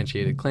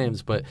 unsubstantiated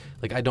claims, but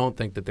like I don't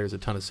think that there's a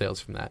ton of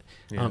sales from that.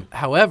 Yeah.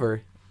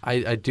 However,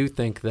 I do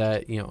think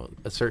that,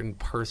 a certain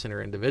person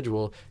or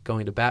individual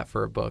going to bat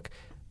for a book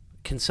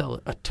can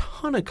sell a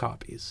ton of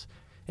copies.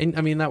 And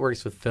I mean, that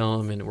works with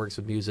film and it works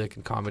with music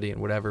and comedy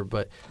and whatever.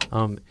 But,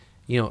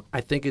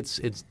 I think it's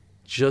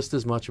just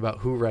as much about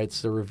who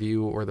writes the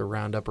review or the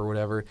roundup or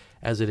whatever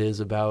as it is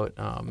about,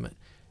 the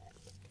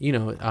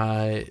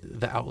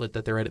outlet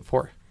that they write it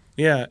for.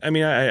 Yeah, I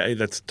mean, I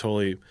that's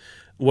totally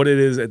what it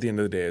is. At the end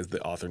of the day, is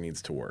the author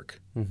needs to work.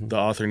 Mm-hmm. The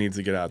author needs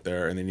to get out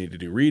there, and they need to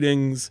do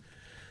readings.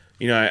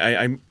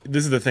 This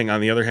is the thing.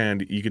 On the other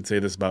hand, you could say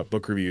this about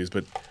book reviews,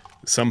 but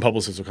some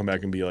publicists will come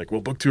back and be like,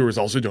 "Well, book tours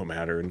also don't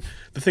matter." And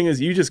the thing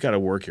is, you just got to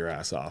work your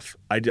ass off.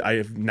 I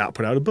have not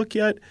put out a book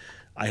yet.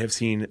 I have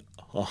seen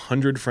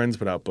 100 friends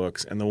put out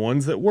books, and the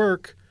ones that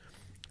work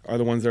are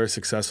the ones that are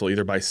successful,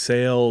 either by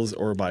sales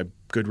or by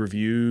good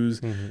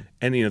reviews, mm-hmm.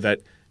 and that.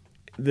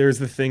 There's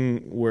the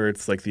thing where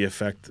it's like the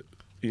effect,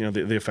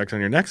 the effect on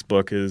your next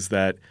book is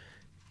that,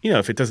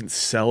 if it doesn't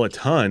sell a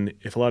ton,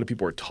 if a lot of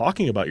people are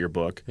talking about your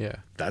book, yeah,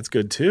 that's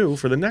good too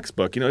for the next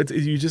book.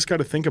 You just got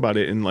to think about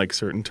it in like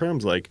certain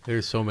terms. Like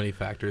there's so many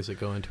factors that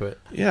go into it.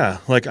 Yeah.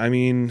 Like, I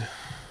mean,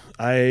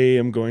 I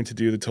am going to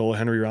do the total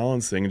Henry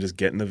Rollins thing and just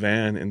get in the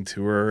van and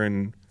tour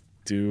and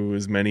do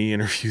as many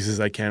interviews as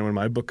I can when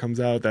my book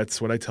comes out.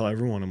 That's what I tell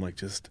everyone. I'm like,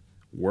 just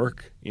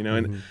work, mm-hmm.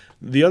 And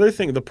the other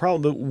thing,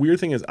 the weird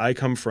thing is I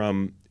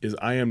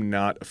am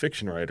not a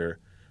fiction writer.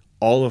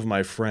 All of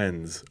my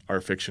friends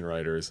are fiction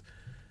writers.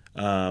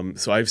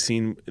 So I've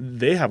seen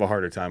they have a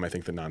harder time, I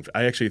think, than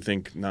I actually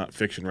think not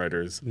fiction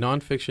writers.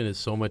 Nonfiction is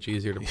so much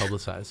easier to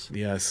publicize.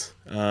 Yes.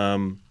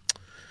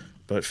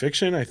 But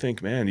fiction, I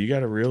think, man, you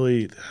got to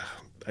really,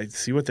 I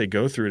see what they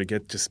go through to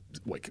get just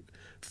like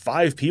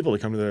 5 people to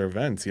come to their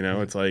events.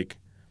 Mm-hmm. It's like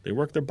they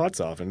work their butts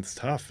off and it's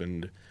tough.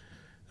 And,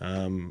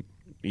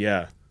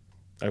 yeah,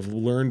 I've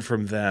learned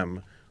from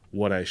them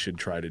what I should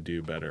try to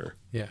do better.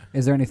 Yeah.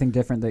 Is there anything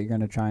different that you're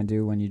going to try and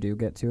do when you do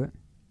get to it?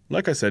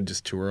 Like I said,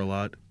 just tour a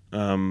lot.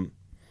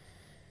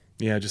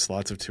 Yeah, just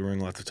lots of touring,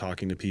 lots of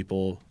talking to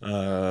people.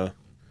 Yeah,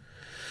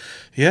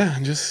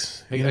 and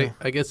just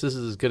I guess this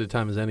is as good a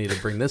time as any to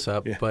bring this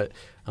up. Yeah. But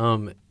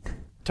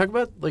talk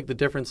about like the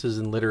differences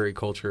in literary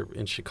culture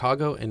in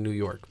Chicago and New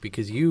York,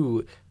 because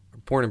you were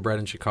born and bred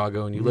in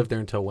Chicago and you mm-hmm. lived there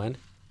until when?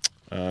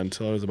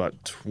 Until I was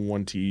about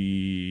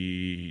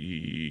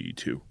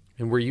 22.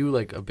 And were you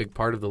like a big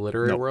part of the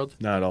literary world?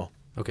 Not at all.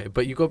 Okay,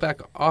 but you go back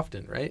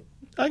often, right?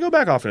 I go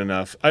back often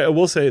enough. I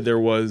will say there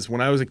was, when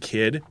I was a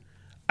kid,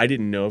 I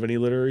didn't know of any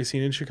literary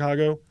scene in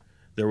Chicago.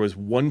 there was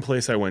one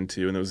place I went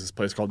to, and there was this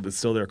place that's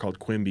still there called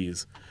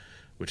Quimby's,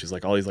 which is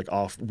like all these like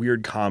off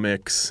weird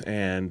comics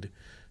and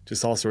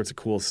just all sorts of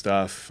cool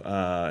stuff,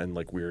 and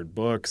like weird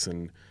books,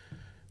 and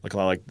like a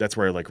lot of, like that's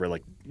where I like read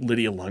like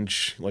Lydia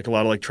Lunch, like a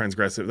lot of like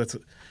transgressive.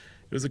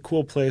 It was a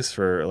cool place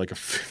for like a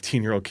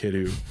 15-year-old kid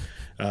who,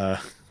 I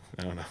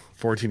don't know,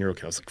 14-year-old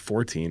kid. I was like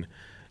 14,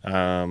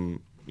 but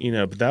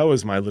that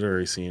was my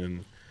literary scene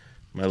and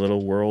my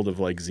little world of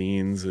like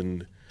zines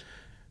and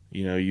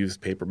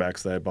used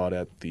paperbacks that I bought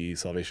at the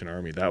Salvation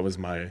Army. That was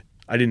I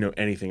didn't know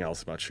anything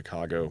else about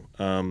Chicago.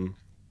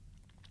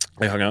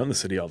 I hung out in the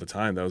city all the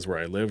time. That was where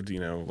I lived,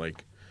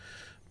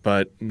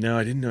 but no,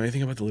 I didn't know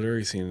anything about the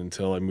literary scene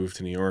until I moved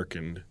to New York.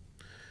 And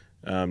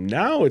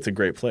now it's a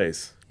great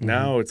place. Mm-hmm.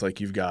 Now it's like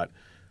you've got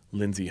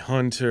Lindsay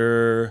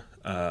Hunter,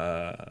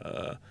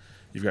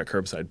 you've got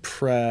Curbside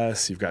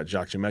Press, you've got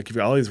Jacques Jamek, you've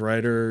got all these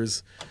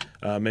writers.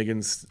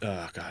 Megan's,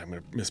 I'm going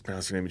to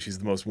mispronounce her name, but she's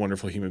the most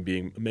wonderful human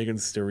being. Megan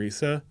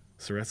Ceresa?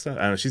 I don't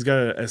know. She's got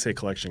an essay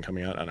collection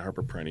coming out on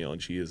Harper Perennial,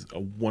 and she is a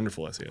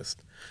wonderful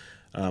essayist.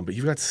 But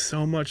you've got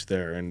so much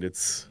there, and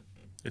it's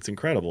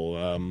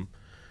incredible.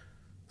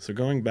 So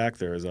going back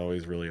there is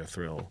always really a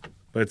thrill.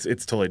 But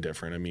it's totally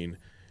different. I mean,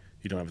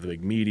 you don't have the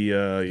big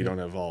media. You don't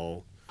have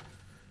all,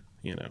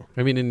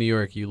 I mean, in New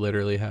York, you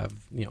literally have,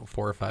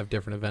 4 or 5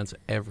 different events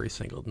every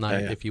single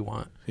night if you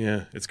want.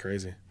 Yeah, it's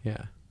crazy.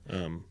 Yeah.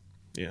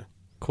 Yeah.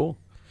 Cool.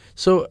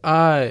 So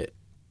I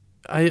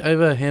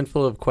have a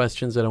handful of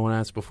questions that I want to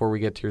ask before we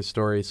get to your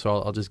story,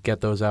 so I'll just get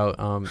those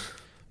out.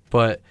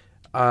 But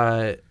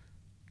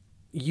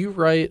you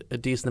write a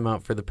decent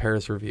amount for the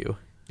Paris Review.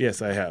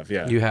 Yes, I have,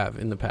 yeah. You have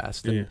in the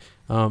past. And,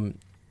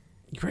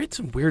 you write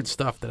some weird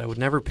stuff that I would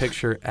never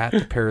picture at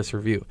the Paris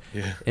Review.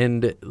 Yeah.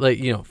 And,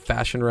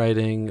 fashion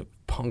writing,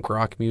 punk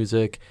rock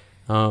music.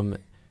 The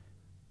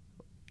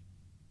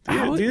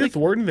Edith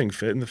Wharton thing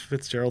fit and the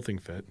Fitzgerald thing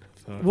fit.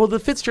 Well, the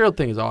Fitzgerald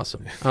thing is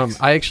awesome.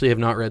 I actually have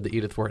not read the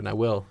Edith Wharton. I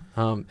will.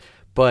 And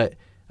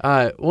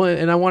I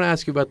want to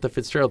ask you about the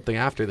Fitzgerald thing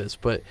after this,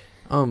 but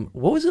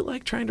what was it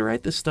like trying to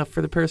write this stuff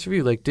for the Paris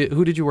Review? Like,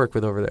 who did you work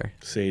with over there?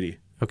 Sadie.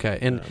 Okay,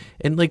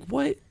 and like,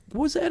 what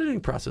was the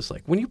editing process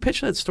like when you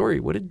pitched that story?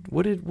 What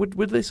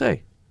did they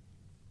say?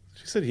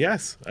 She said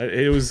yes.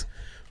 It was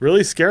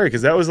really scary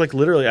because that was like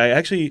literally. I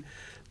don't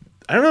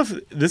know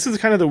if this is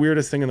kind of the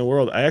weirdest thing in the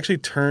world. I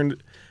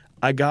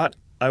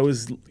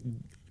was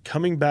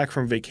coming back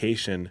from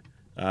vacation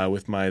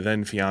with my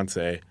then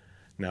fiance,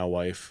 now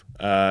wife,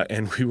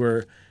 and we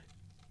were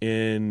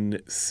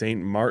in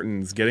St.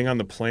 Martin's getting on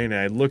the plane,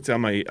 and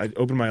I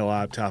opened my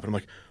laptop, and I'm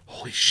like,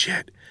 holy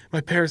shit,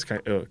 my Paris,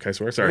 can I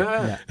swear? Sorry.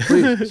 Yeah.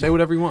 Please, say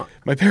whatever you want.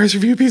 My Paris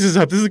Review piece is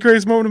up. This is the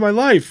greatest moment of my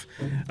life.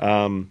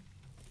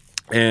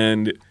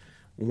 And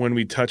when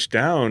we touched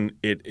down,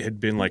 it had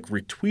been like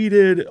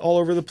retweeted all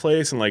over the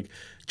place, and like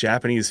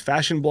Japanese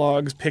fashion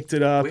blogs picked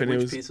it up. Wait, and which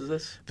it was, piece is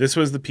this? This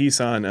was the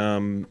piece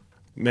on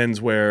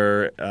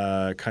menswear,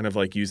 kind of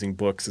like using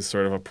books as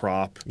sort of a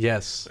prop.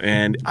 Yes.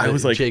 And I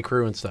was like, J.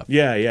 Crew and stuff.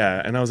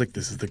 Yeah. And I was like,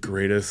 this is the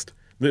greatest.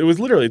 It was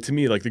literally, to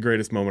me, like the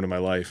greatest moment of my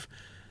life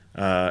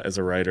as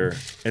a writer.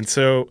 And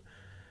so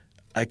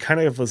I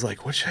kind of was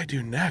like, what should I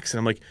do next? And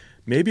I'm like,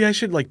 maybe I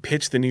should like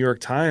pitch the New York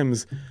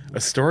Times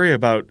a story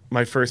about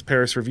my first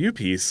Paris Review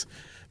piece,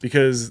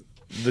 because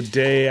the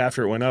day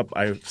after it went up,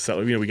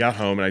 we got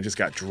home and I just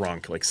got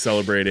drunk, like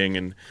celebrating,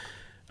 and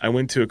I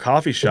went to a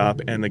coffee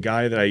shop, and the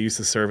guy that I used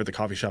to serve at the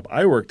coffee shop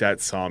I worked at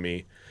saw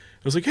me.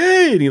 I was like,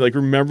 hey, and he like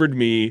remembered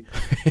me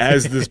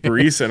as this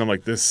barista, and I'm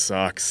like, this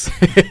sucks.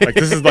 Like,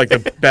 this is like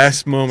the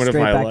best moment of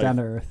my life. Straight back down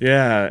to earth.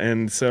 Yeah,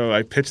 and so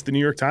I pitched the New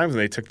York Times,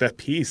 and they took that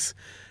piece,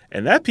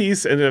 and that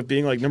piece ended up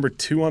being like number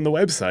 2 on the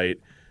website.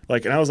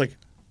 Like, and I was like,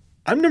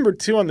 I'm number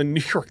 2 on the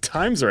New York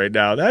Times right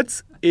now.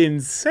 That's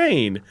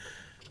insane.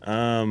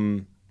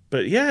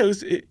 But yeah, it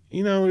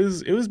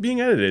was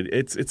being edited.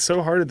 It's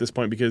so hard at this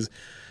point because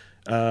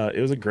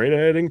it was a great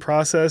editing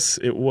process.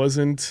 It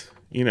wasn't,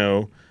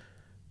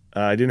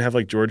 I didn't have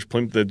like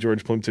the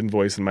George Plimpton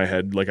voice in my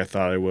head like I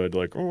thought I would.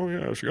 Like, oh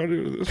yeah, she got to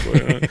do it this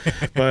way.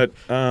 But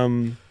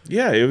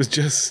yeah, it was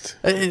just.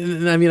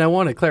 And I mean, I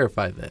want to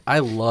clarify that I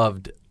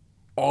loved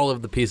all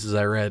of the pieces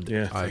I read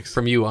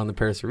from you on the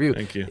Paris Review.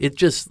 Thank you. It's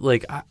just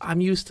like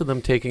I'm used to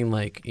them taking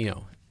like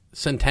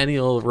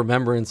centennial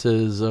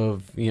remembrances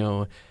of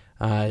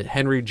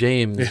Henry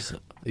James.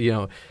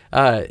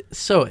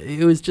 So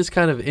it was just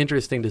kind of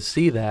interesting to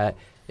see that,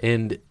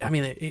 and I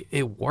mean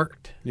it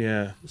worked.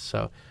 Yeah.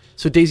 So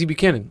Daisy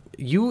Buchanan,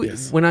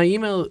 Yes. when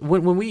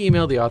we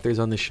emailed the authors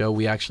on the show,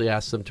 we actually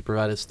asked them to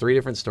provide us 3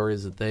 different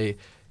stories that they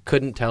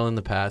couldn't tell in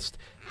the past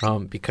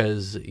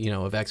because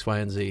of X, Y,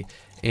 and Z.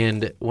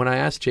 And when I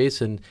asked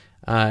Jason,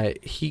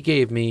 he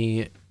gave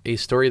me a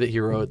story that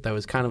he wrote that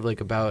was kind of like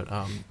about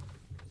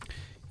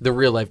the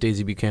real life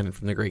Daisy Buchanan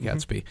from The Great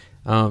Gatsby.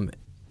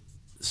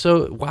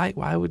 So why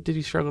did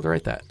he struggle to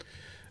write that?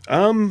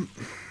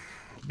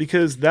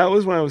 Because that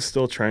was when I was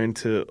still trying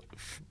to,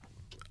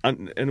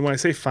 and when I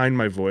say find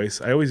my voice,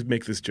 I always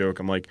make this joke.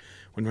 I'm like,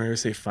 when writers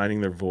say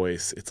finding their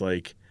voice, it's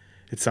like,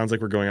 it sounds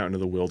like we're going out into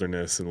the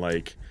wilderness and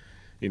like,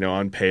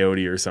 on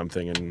peyote or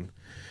something and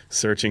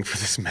searching for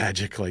this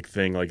magic like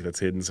thing like that's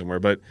hidden somewhere.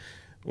 But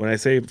when I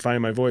say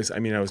find my voice, I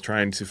mean I was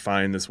trying to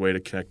find this way to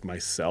connect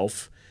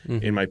myself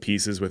in my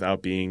pieces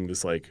without being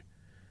this like,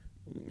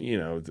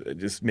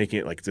 just making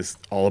it like just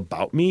all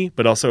about me.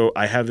 But also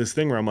I have this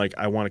thing where I'm like,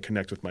 I want to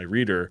connect with my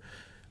reader.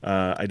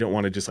 I don't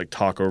want to just like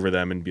talk over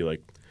them and be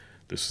like,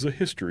 this is a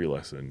history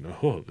lesson.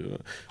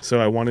 So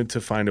I wanted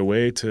to find a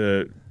way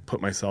to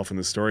put myself in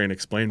the story and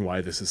explain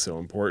why this is so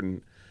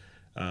important.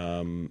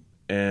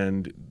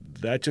 And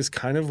that just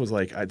kind of was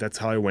like, that's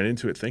how I went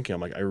into it thinking. I'm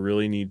like, I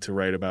really need to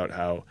write about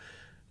how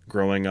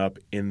growing up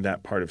in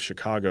that part of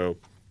Chicago,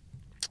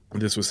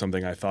 this was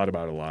something I thought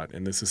about a lot.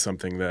 And this is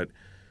something that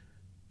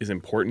is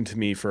important to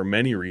me for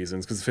many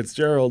reasons. Because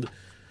Fitzgerald,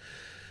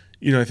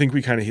 I think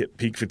we kind of hit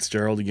peak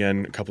Fitzgerald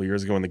again a couple of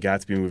years ago when the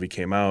Gatsby movie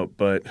came out.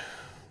 But,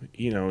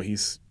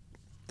 he's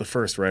the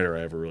first writer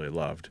I ever really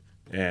loved.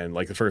 And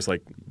like the first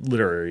like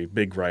literary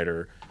big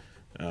writer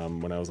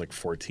when I was like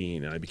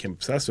 14. And I became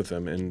obsessed with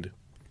him. And,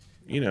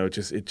 I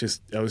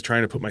was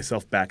trying to put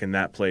myself back in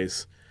that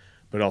place,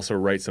 but also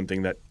write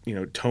something that,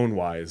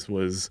 tone-wise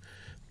was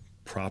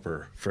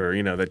proper for,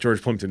 that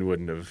George Plimpton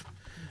wouldn't have.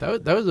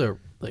 That was a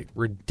like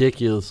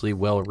ridiculously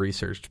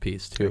well-researched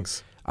piece too.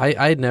 Thanks.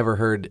 I had never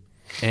heard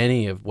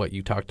any of what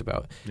you talked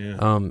about.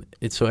 Yeah.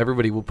 So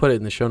everybody will put it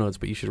in the show notes,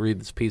 but you should read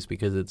this piece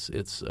because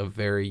it's a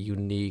very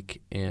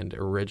unique and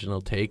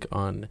original take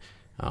on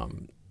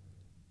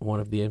one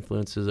of the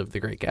influences of The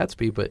Great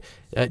Gatsby. But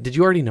did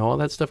you already know all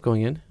that stuff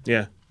going in?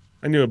 Yeah.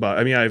 I knew about.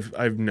 I mean,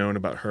 I've known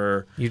about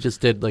her. You just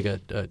did like a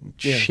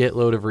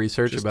shitload of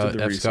research about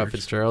F. Scott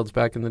Fitzgerald's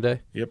back in the day.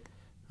 Yep.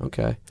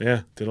 Okay.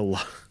 Yeah, did a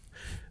lot,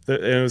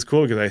 and it was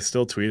cool because I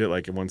still tweet it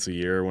like once a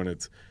year when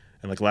it's.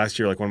 And like last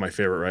year, like one of my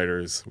favorite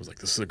writers was like,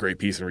 "This is a great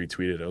piece," and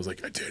retweeted it. I was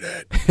like, "I did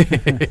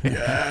it!"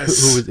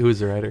 Yes. Who was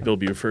the writer? Bill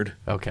Buford.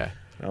 Okay.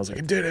 And I was like,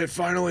 "I did it!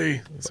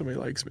 Finally, somebody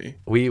likes me."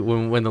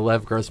 When the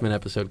Lev Grossman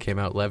episode came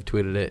out, Lev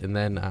tweeted it, and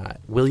then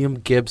William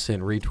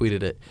Gibson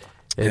retweeted it.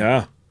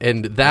 Yeah.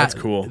 And that's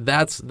cool.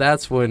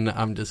 That's when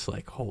I'm just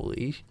like,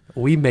 holy,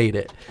 we made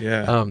it.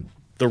 Yeah.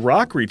 The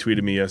Rock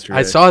retweeted me yesterday.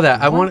 I saw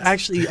that. I'm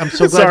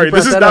so glad. Sorry, you brought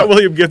this is that not up.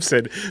 William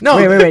Gibson. No,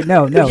 wait,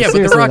 no. Yeah,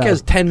 but The Rock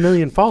has 10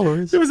 million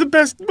followers. It was the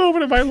best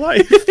moment of my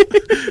life.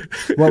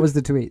 What was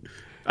the tweet?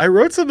 I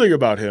wrote something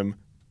about him.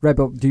 Right,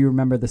 but do you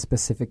remember the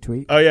specific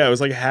tweet? Oh yeah, it was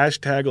like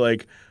hashtag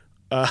like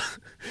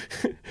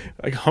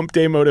like hump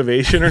day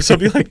motivation or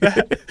something like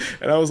that.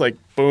 And I was like,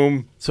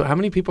 boom. So how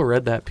many people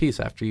read that piece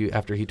after he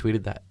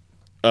tweeted that?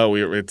 Oh,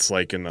 it's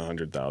like in the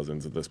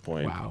 100,000s at this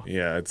point. Wow.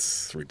 Yeah,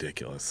 it's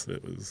ridiculous.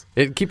 It was.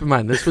 Keep in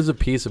mind, this was a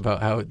piece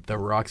about how The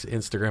Rock's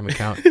Instagram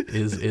account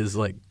is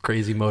like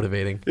crazy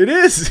motivating. It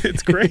is.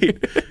 It's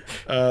great.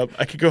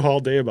 I could go all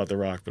day about The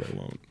Rock, but I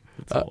won't.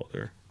 It's all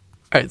there.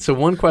 All right. So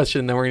one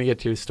question, then we're gonna get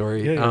to your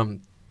story. Yeah.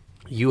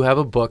 You have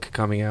a book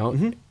coming out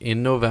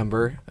in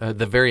November,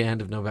 the very end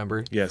of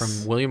November, yes.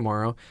 from William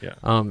Morrow. Yeah.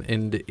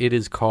 And it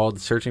is called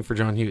Searching for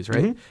John Hughes,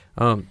 right?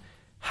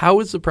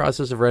 How is the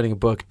process of writing a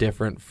book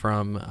different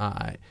from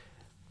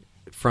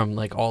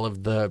like all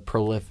of the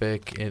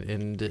prolific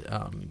and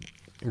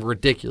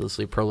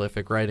ridiculously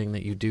prolific writing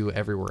that you do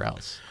everywhere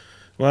else?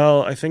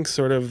 Well, I think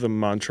sort of the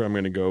mantra I'm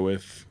going to go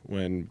with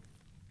when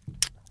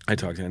I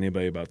talk to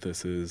anybody about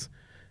this is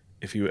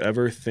if you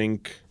ever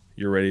think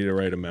you're ready to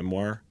write a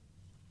memoir,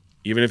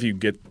 even if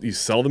you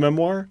sell the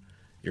memoir,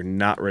 you're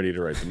not ready to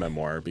write the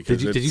memoir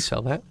because did you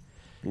sell that?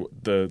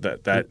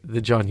 The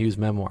John Hughes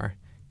memoir.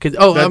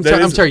 I'm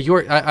sorry.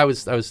 I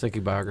was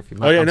thinking biography.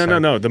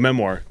 No. The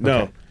memoir.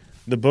 No, Okay.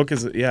 The book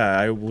is. Yeah,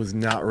 I was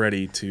not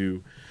ready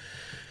to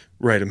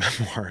write a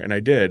memoir, and I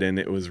did, and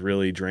it was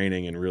really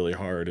draining and really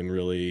hard and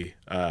really.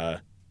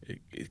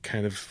 It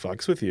kind of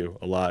fucks with you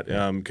a lot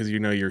because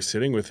you're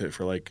sitting with it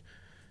for like.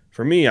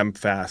 For me, I'm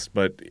fast,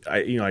 but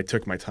I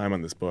took my time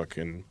on this book,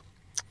 and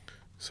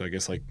so I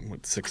guess like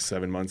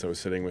 6-7 months I was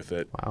sitting with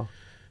it. Wow.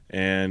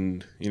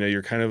 And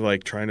you're kind of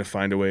like trying to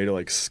find a way to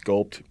like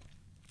sculpt.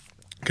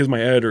 Because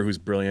my editor, who's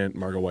brilliant,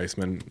 Margot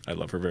Weissman, I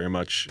love her very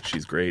much.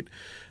 She's great.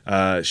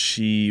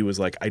 She was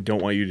like, I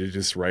don't want you to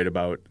just write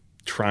about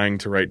trying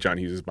to write John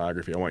Hughes'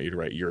 biography. I want you to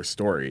write your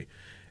story.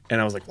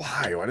 And I was like,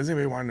 why? Why does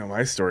anybody want to know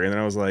my story? And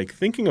then I was like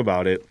thinking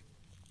about it.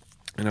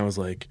 And I was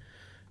like,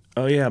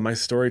 oh, yeah, my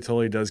story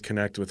totally does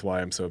connect with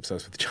why I'm so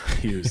obsessed with John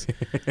Hughes.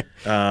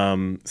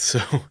 So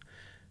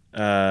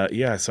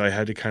I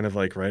had to kind of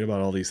like write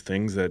about all these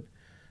things that,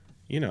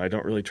 I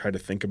don't really try to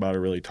think about or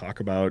really talk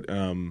about.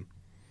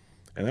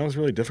 And that was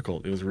really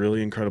difficult. It was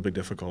really incredibly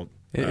difficult.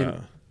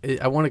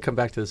 I want to come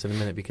back to this in a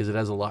minute because it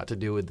has a lot to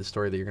do with the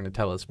story that you're going to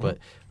tell us. But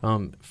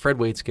Fred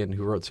Waitskin,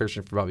 who wrote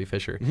Searching for Bobby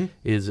Fischer,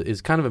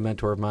 is kind of a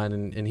mentor of mine,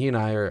 and he and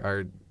I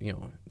are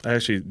I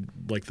actually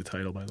like the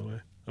title, by the way.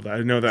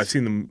 I know that I've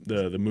seen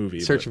the movie.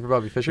 Searching for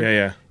Bobby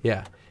Fischer?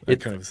 Yeah. I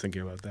kind of was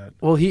thinking about that.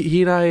 Well,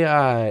 he and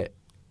I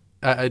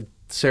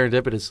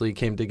serendipitously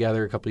came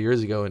together a couple of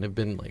years ago and have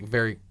been like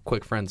very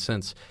quick friends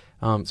since.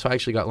 So I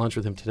actually got lunch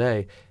with him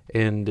today,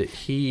 and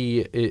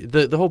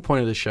the whole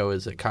point of the show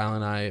is that Kyle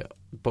and I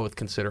both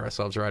consider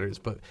ourselves writers,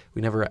 but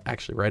we never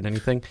actually write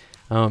anything.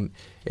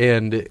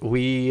 And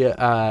we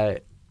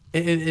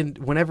and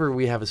whenever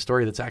we have a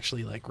story that's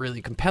actually like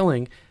really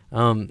compelling,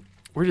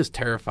 we're just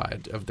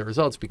terrified of the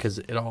results because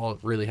it all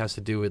really has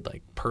to do with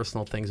like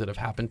personal things that have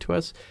happened to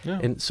us. Yeah.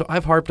 And so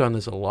I've harped on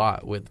this a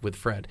lot with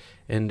Fred,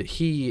 and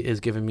he has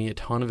given me a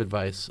ton of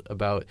advice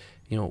about,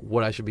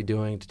 what I should be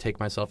doing to take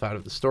myself out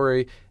of the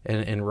story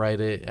and write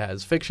it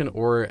as fiction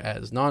or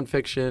as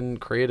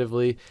nonfiction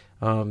creatively.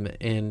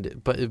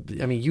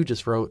 You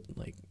just wrote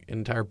like an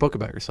entire book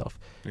about yourself.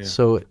 Yeah.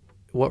 So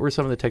what were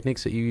some of the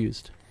techniques that you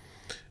used?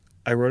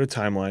 I wrote a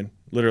timeline.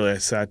 Literally, I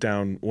sat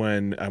down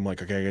when I'm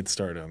like, okay, I get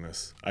started on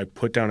this. I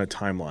put down a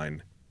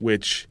timeline,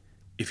 which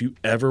if you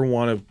ever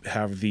want to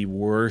have the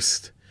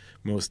worst,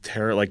 most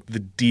like the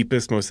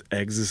deepest, most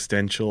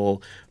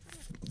existential,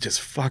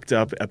 just fucked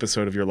up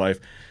episode of your life,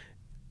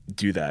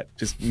 do that.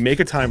 Just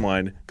make a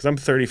timeline. Because I'm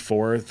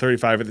 34,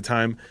 35 at the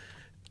time.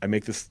 I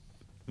make this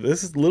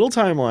little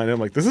timeline. And I'm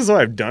like, this is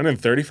what I've done in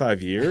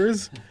 35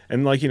 years?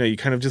 And like, you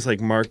kind of just like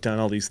mark down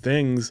all these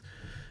things.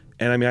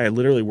 And I mean, I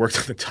literally worked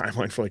on the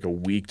timeline for like a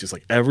week, just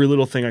like every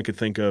little thing I could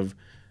think of,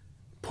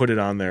 put it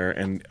on there.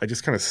 And I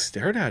just kind of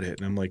stared at it.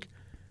 And I'm like,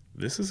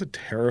 this is a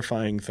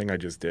terrifying thing I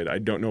just did. I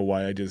don't know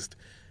why because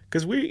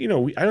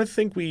I don't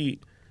think we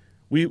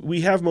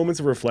have moments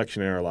of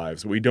reflection in our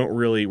lives. We're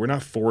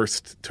not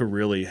forced to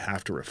really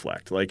have to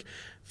reflect. Like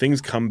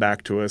things come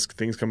back to us,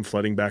 things come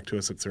flooding back to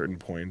us at certain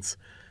points.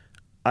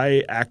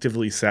 I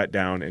actively sat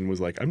down and was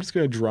like, I'm just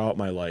going to draw out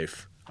my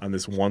life on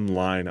this one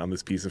line on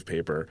this piece of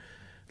paper.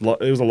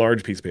 It was a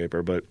large piece of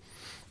paper, but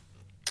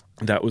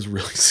that was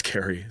really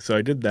scary. So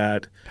I did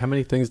that. How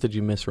many things did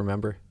you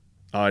misremember?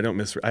 I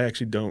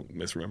actually don't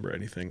misremember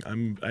anything.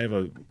 I have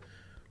a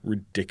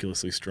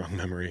ridiculously strong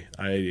memory.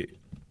 I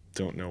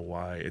don't know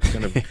why. It's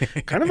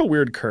kind of a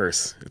weird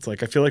curse. It's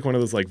like I feel like one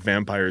of those like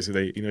vampires who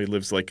he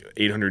lives like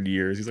 800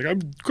 years. He's like, I'm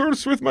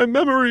cursed with my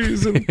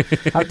memories. And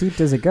how deep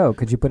does it go?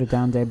 Could you put it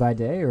down day by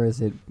day, or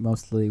is it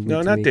mostly week to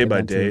week? No, not day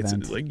by day. It's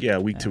like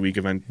week to week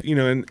event.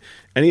 And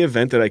any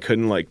event that I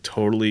couldn't like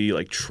totally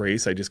like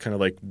trace, I just kind of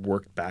like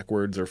worked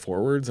backwards or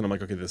forwards, and I'm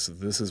like, okay, this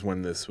is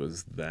when this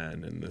was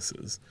then, and this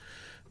is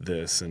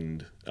this,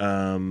 and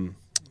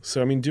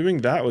so I mean, doing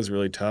that was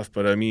really tough.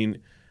 But I mean,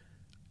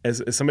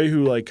 as somebody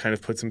who like kind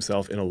of puts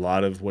himself in a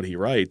lot of what he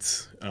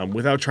writes,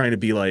 without trying to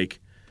be like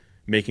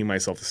making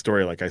myself the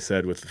story, like I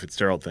said with the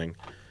Fitzgerald thing,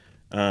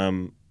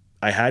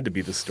 I had to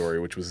be the story,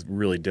 which was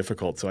really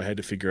difficult. So I had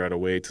to figure out a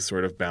way to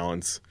sort of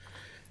balance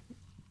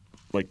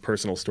like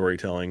personal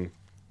storytelling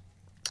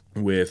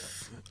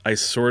with, I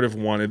sort of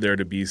wanted there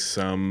to be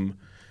some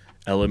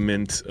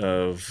element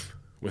of,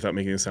 without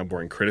making it sound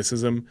boring,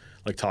 criticism,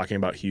 like talking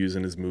about Hughes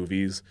and his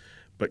movies,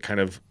 but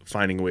kind of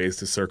finding ways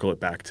to circle it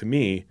back to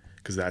me,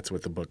 because that's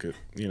what the book,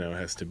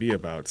 has to be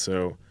about.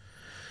 So,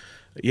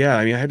 yeah,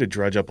 I mean, I had to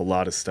drudge up a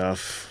lot of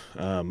stuff.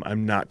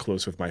 I'm not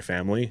close with my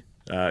family.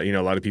 A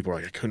lot of people are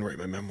like, I couldn't write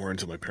my memoir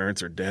until my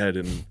parents are dead.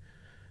 And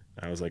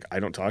I was like, I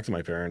don't talk to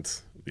my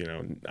parents.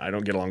 I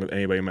don't get along with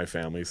anybody in my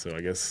family, so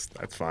I guess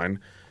that's fine.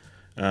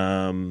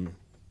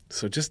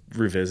 So just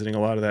revisiting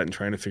a lot of that and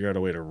trying to figure out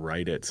a way to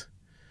write it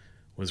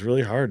was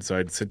really hard. So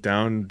I'd sit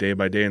down day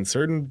by day, and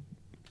certain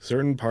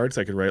parts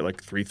I could write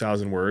like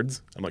 3,000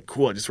 words. I'm like,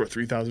 cool, I just wrote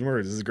 3,000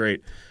 words. This is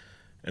great.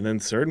 And then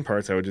certain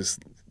parts I would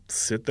just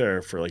sit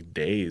there for like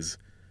days,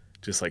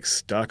 just like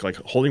stuck, like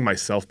holding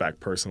myself back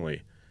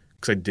personally,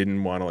 because I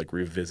didn't want to like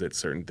revisit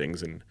certain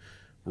things and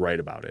write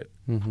about it.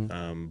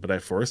 Mm-hmm. But I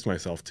forced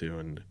myself to.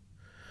 And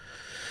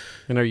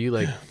are you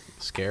like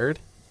scared?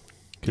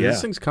 Because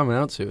this thing's coming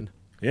out soon.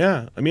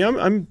 Yeah. I mean,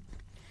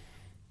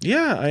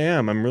 I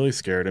am. I'm really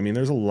scared. I mean,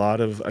 there's a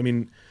lot of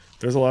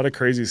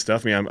crazy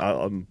stuff. I mean,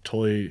 I'm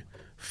totally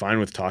fine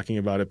with talking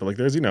about it, but like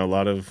there's, a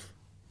lot of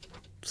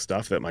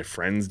stuff that my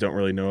friends don't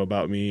really know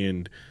about me.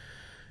 And,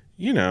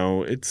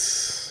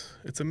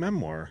 it's a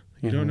memoir.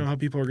 You don't know how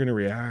people are going to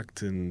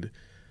react. And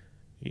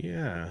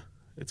yeah,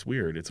 it's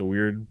weird. It's a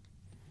weird,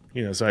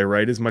 so I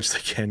write as much as I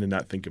can and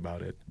not think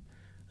about it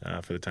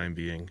for the time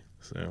being.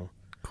 So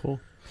cool.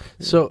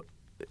 Yeah.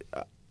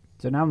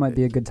 So now might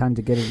be a good time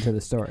to get into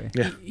the story.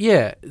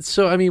 Yeah.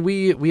 So I mean,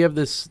 we have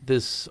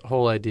this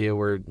whole idea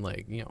where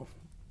like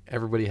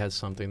everybody has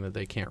something that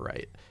they can't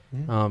write,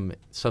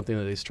 something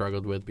that they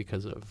struggled with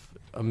because of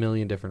a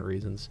million different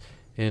reasons.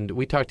 And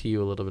we talked to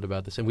you a little bit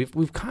about this, and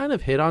we've kind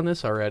of hit on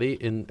this already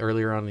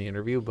earlier on in the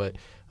interview. But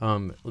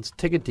let's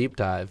take a deep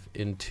dive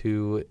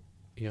into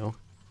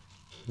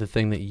the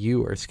thing that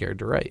you are scared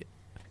to write.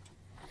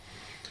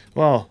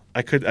 Well,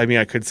 I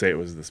could say it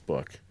was this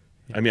book.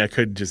 I mean, I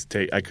could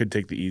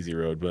take the easy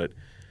road, but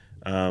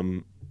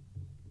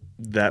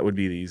that would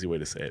be the easy way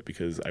to say it,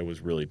 because I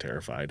was really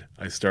terrified.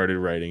 I started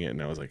writing it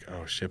and I was like,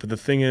 oh shit. But the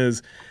thing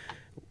is,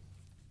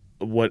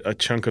 what a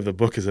chunk of the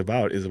book is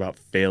about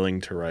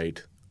failing to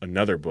write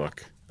another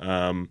book.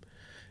 And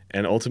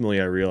ultimately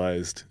I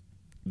realized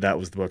that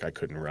was the book I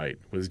couldn't write,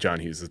 was John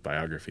Hughes'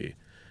 biography.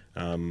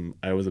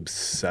 I was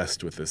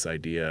obsessed with this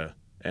idea,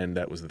 and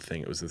that was the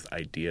thing. It was this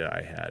idea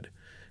I had.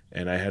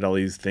 And I had all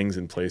these things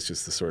in place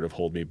just to sort of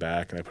hold me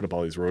back. And I put up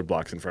all these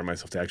roadblocks in front of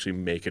myself to actually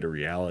make it a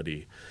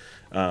reality.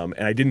 And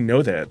I didn't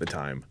know that at the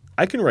time.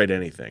 I can write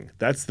anything.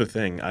 That's the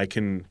thing. I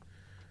can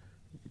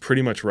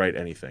pretty much write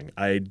anything.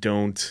 I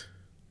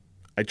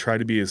try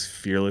to be as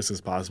fearless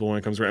as possible when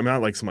it comes to I'm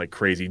not like some like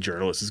crazy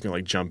journalist who's going to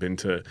like jump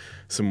into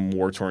some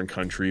war-torn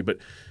country. But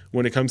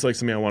when it comes to like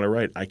something I want to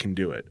write, I can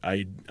do it.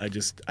 I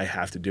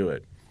have to do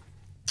it.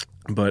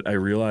 But I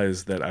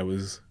realized that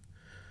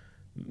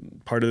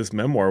part of this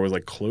memoir was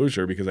like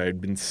closure because I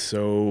had been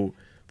so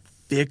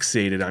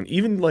fixated on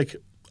even like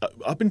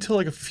up until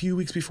like a few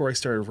weeks before I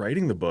started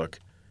writing the book,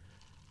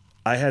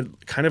 I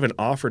had kind of an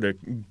offer to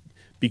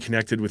be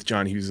connected with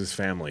John Hughes'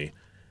 family.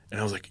 And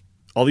I was like,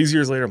 all these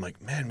years later, I'm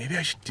like, man, maybe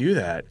I should do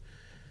that.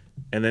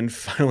 And then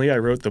finally I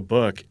wrote the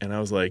book and I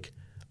was like,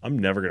 I'm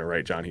never going to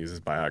write John Hughes'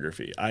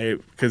 biography.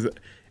 Because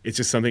it's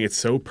just something, it's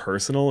so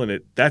personal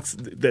and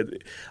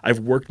that I've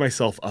worked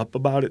myself up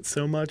about it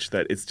so much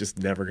that it's just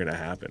never going to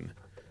happen.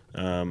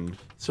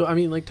 So, I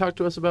mean, like, talk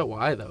to us about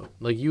why, though.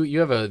 Like, you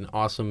have an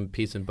awesome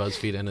piece in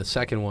BuzzFeed and a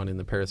second one in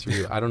the Paris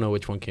Review. I don't know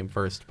which one came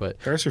first, but...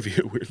 Paris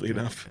Review, weirdly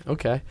enough.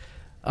 Okay.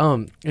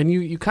 And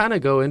you kind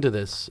of go into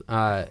this,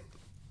 but,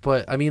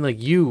 I mean,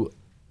 like, you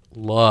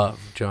love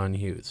John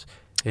Hughes.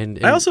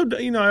 And I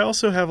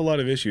also have a lot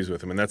of issues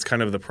with him, and that's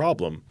kind of the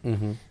problem.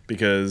 Mm-hmm.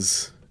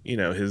 Because,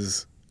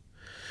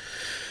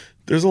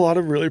 there's a lot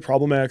of really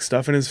problematic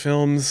stuff in his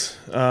films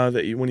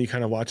that when you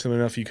kind of watch them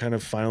enough, you kind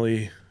of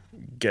finally...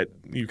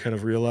 you kind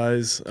of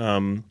realize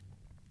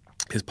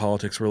his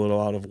politics were a little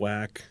out of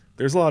whack.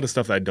 There's a lot of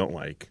stuff that I don't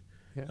like.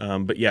 Yeah.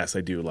 But yes,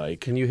 I do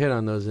like. And you hit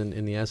on those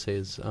in the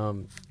essays.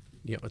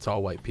 It's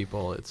all white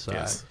people. It's,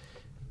 yes.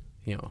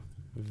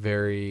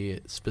 Very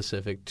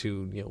specific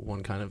to,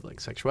 one kind of like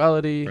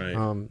sexuality.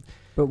 Right.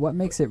 But what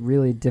makes it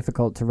really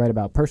difficult to write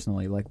about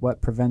personally? Like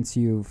what prevents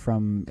you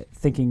from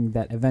thinking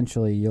that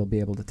eventually you'll be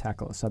able to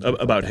tackle a subject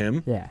about like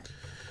him? Yeah.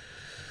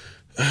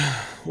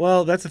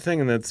 Well, that's the thing,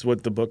 and that's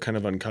what the book kind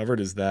of uncovered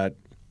is that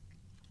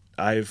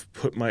I've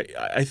put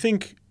I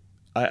think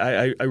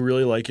I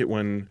really like it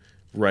when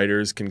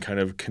writers can kind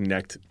of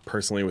connect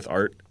personally with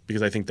art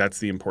because I think that's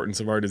the importance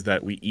of art is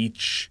that we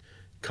each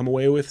come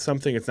away with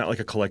something. It's not like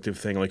a collective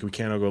thing. Like we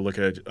can't all go look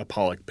at a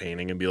Pollock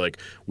painting and be like,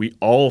 we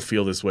all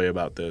feel this way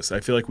about this. I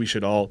feel like we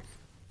should all,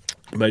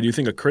 but I do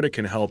think a critic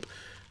can help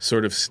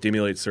sort of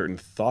stimulate certain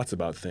thoughts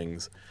about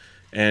things.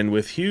 And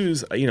with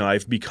Hughes,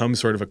 I've become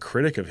sort of a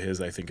critic of his,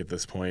 I think, at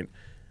this point,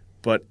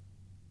 but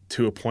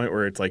to a point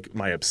where it's like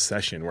my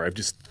obsession, where I've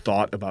just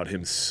thought about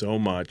him so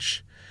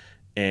much.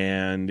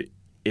 And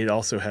it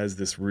also has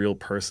this real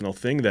personal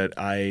thing that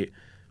I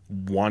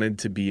wanted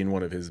to be in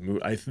one of his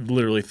movies. I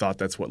literally thought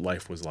that's what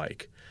life was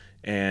like.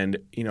 And,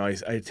 I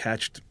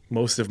attached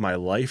most of my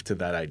life to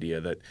that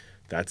idea that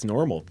that's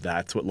normal.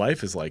 That's what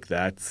life is like.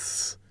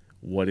 That's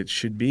what it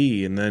should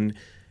be. And then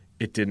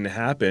it didn't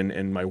happen,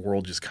 and my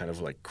world just kind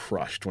of like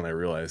crushed when I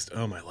realized,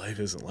 oh, my life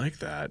isn't like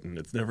that, and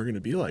it's never going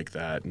to be like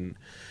that. And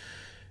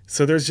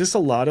so there's just a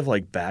lot of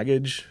like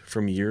baggage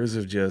from years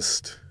of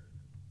just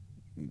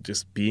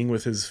being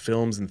with his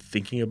films and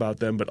thinking about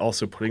them, but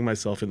also putting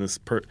myself in this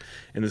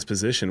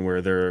position where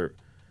they're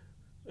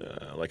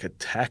like a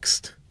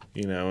text,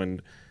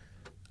 and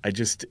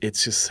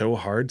it's just so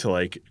hard to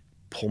like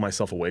pull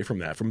myself away from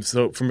that, from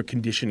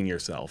conditioning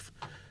yourself.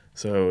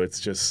 So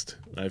it's just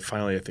I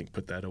think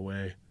put that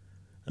away.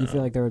 You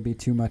feel like there would be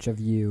too much of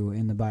you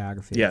in the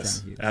biography? Yes,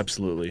 of John Hughes.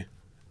 Absolutely,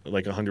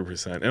 like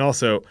 100%. And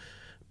also,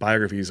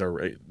 biographies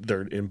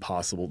they're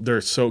impossible.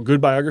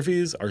 Good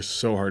biographies are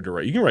so hard to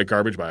write. You can write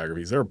garbage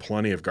biographies. There are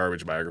plenty of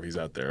garbage biographies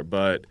out there,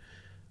 but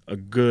a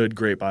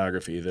great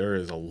biography, there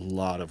is a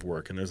lot of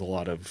work and there's a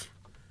lot of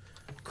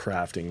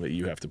crafting that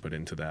you have to put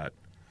into that.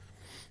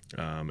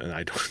 And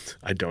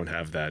I don't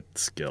have that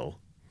skill.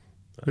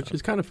 Which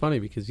is kind of funny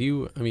because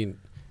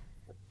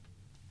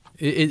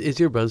is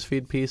your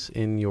BuzzFeed piece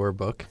in your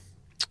book?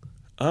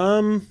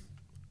 Kind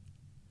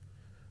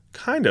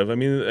of.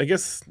 I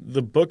guess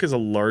the book is a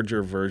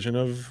larger version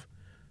of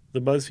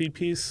the BuzzFeed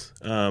piece.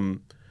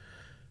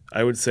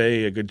 I would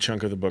say a good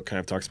chunk of the book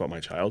kind of talks about my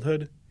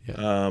childhood.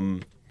 Yeah.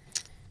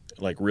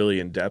 Like really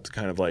in depth,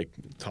 kind of like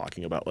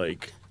talking about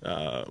like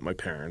my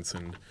parents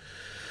and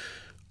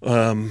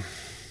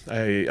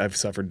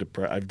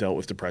I've dealt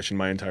with depression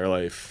my entire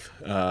life.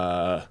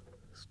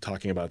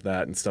 Talking about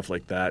that and stuff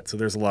like that. So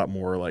there's a lot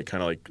more like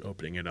kind of like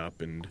opening it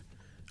up and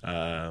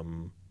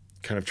kind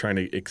of trying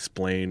to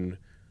explain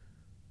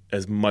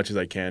as much as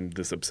I can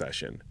this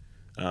obsession.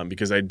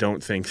 Because I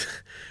don't think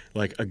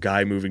like a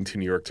guy moving to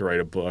New York to write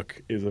a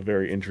book is a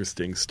very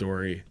interesting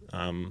story.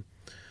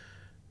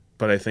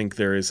 But I think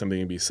there is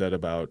something to be said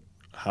about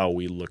how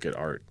we look at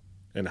art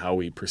and how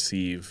we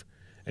perceive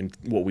and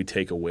what we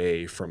take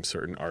away from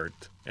certain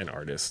art and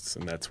artists.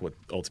 And that's what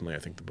ultimately I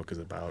think the book is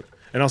about.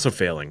 And also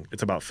failing.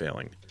 It's about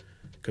failing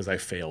because I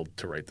failed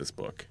to write this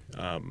book.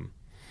 And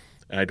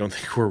I don't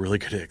think we're really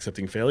good at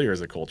accepting failure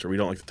as a culture. We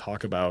don't like to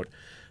talk about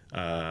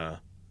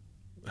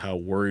how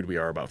worried we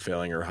are about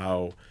failing or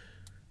how,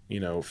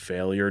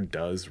 failure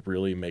does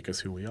really make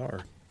us who we are.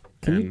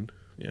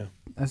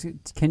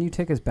 Can you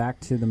take us back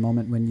to the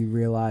moment when you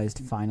realized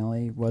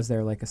finally? Was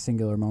there like a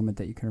singular moment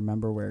that you can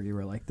remember where you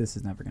were like, "This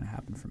is never going to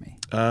happen for me"?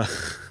 I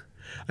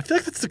feel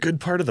like that's the good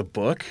part of the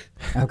book.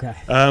 Okay.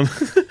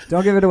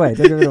 Don't give it away.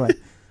 Don't give it away.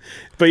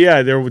 But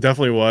yeah, there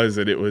definitely was,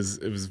 and it was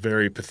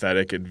very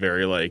pathetic and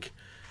very like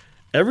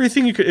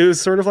everything you could. It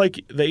was sort of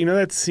like that. You know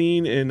that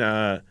scene in.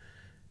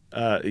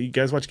 You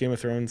guys watch Game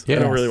of Thrones? Yes.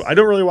 I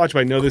don't really watch, but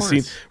I know the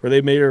scene where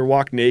they made her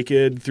walk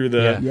naked through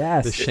the.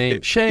 Yes. The shame.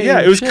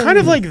 Yeah, it was shame. kind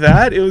of like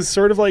that. It was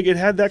sort of like it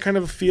had that kind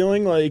of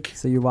feeling, like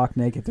So you walked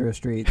naked through a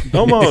street.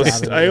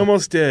 almost. I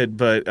almost did,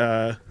 but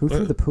Who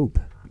threw the poop?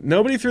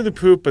 nobody threw the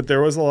poop. But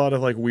there was a lot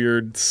of like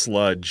weird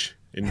sludge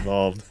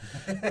involved.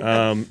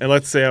 And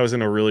let's say I was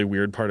in a really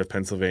weird part of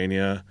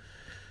Pennsylvania,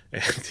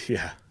 and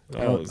yeah.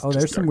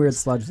 There's some weird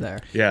sludge there.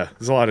 Yeah,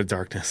 there's a lot of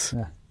darkness.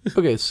 Yeah.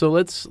 Okay, so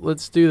let's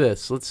do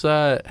this. Let's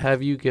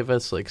have you give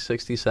us like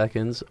 60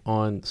 seconds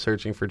on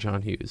searching for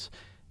John Hughes,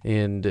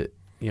 and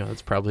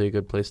that's probably a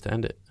good place to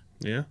end it.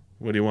 Yeah.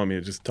 What do you want me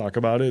to just talk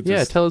about it?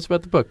 Yeah, tell us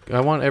about the book. I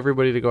want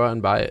everybody to go out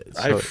and buy it.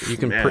 So you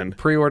can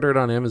pre-order it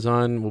on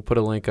Amazon. We'll put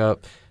a link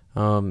up.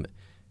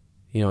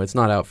 It's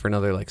not out for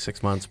another like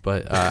 6 months,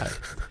 but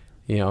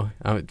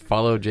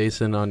follow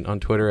Jason on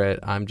Twitter at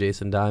I'm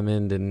Jason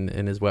Diamond,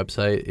 and his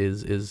website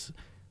is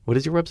what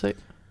is your website?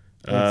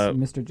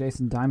 It's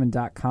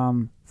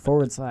MrJasonDiamond.com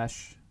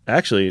 /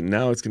 Actually,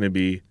 now it's going to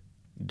be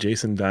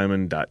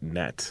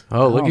jasondiamond.net.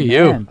 Oh, look at man.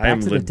 you. I am Back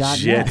to the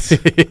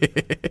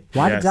legit.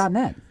 Why Yes. the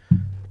 .net?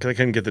 Because I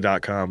couldn't get the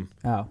 .com.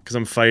 Oh. Because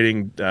I'm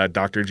fighting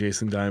Dr.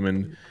 Jason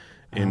Diamond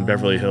in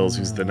Beverly Hills,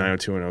 who's the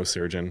 90210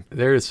 surgeon.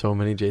 There is so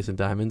many Jason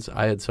Diamonds.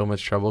 I had so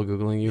much trouble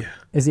Googling you.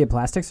 Is he a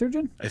plastic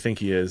surgeon? I think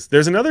he is.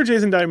 There's another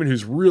Jason Diamond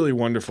who's really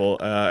wonderful.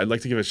 I'd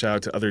like to give a shout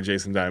out to other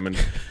Jason Diamond,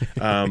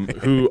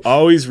 who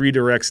always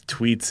redirects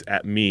tweets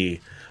at me.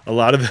 A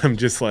lot of them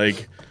just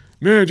like,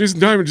 man, Jason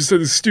Diamond just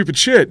said this stupid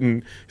shit.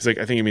 And he's like,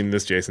 I think you mean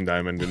this Jason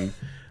Diamond. And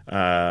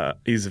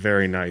he's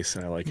very nice,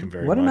 and I like him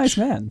very much. What a nice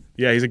man.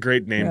 Yeah, he's a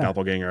great name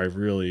doppelganger.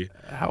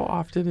 How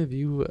often have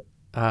you,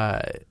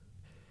 like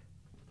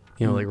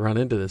run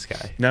into this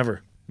guy?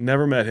 Never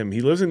met him. He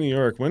lives in New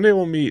York. One day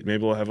we'll meet.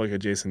 Maybe we'll have like a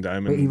Jason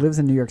Diamond. Wait, he lives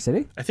in New York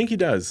City? I think he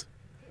does.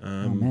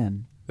 Oh,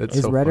 man. That's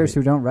Is so Redders funny.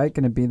 Who Don't Write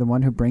going to be the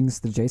one who brings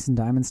the Jason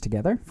Diamonds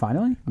together,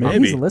 finally?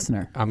 Maybe. He's a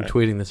listener. I'm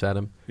tweeting this at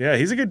him. Yeah,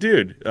 he's a good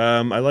dude.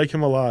 I like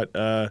him a lot.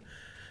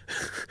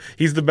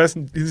 He's the best.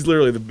 He's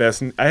literally the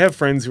best. I have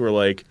friends who are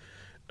like,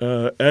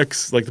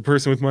 X, like the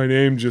person with my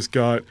name just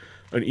got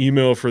an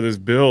email for this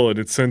bill and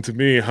it's sent to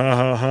me. Ha,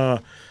 ha, ha.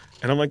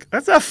 And I'm like,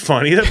 that's not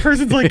funny. That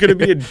person's like going to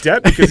be in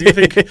debt because you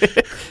think.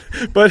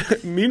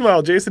 But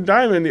meanwhile, Jason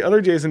Diamond, the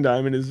other Jason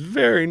Diamond, is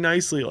very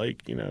nicely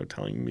like,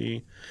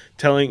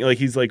 telling like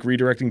he's like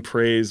redirecting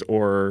praise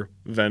or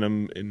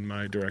venom in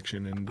my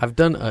direction. And I've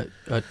done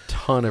a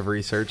ton of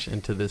research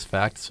into this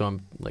fact, so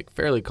I'm like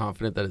fairly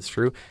confident that it's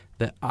true,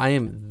 that I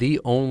am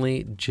the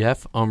only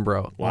Jeff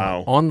Umbro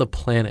on the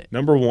planet.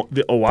 Number one.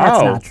 Oh, wow.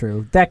 That's not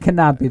true. That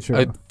cannot be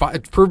true.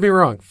 Prove me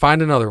wrong.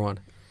 Find another one.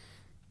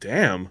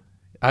 Damn.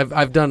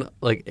 I've done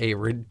like a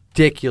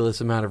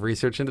ridiculous amount of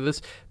research into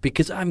this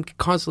because I'm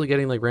constantly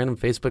getting like random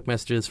Facebook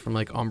messages from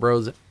like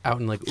Umbros out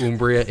in like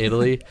Umbria,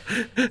 Italy,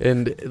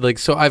 and like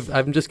so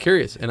I'm just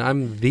curious, and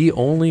I'm the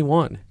only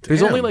one.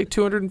 There's only like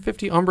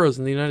 250 Umbros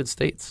in the United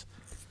States.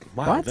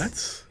 Wow, What?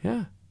 there's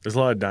Yeah, a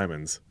lot of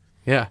diamonds.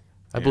 yeah,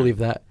 I believe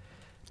that.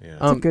 Yeah.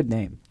 It's a good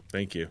name.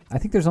 Thank you. I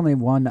think there's only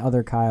one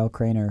other Kyle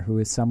Craner who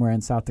is somewhere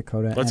in South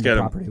Dakota. Let's and get a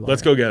him. property lawyer.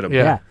 Let's go get him.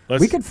 Yeah.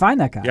 We could find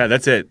that guy. Yeah,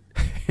 that's it.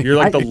 You're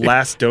like the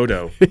last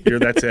dodo.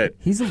 That's it.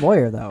 He's a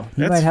lawyer, though.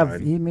 He That's might have.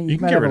 fine. He You might can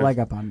get have a rid of- leg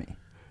up on me.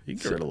 You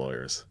can get rid of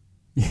lawyers.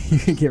 You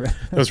can get rid.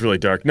 That was really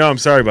dark. No, I'm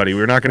sorry, buddy.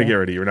 We're not going to get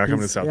rid of you. We're not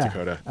coming to South yeah.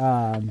 Dakota.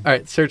 All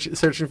right,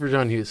 searching for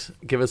John Hughes.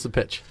 Give us the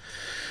pitch.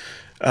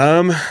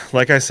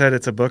 Like I said,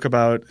 it's a book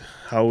about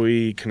how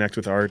we connect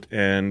with art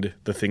and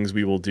the things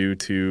we will do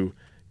to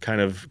kind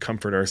of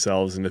comfort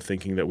ourselves into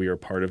thinking that we are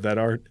part of that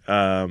art.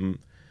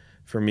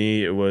 For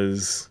me, it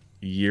was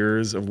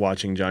years of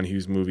watching John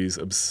Hughes movies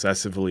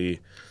obsessively,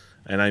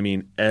 and I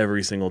mean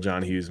every single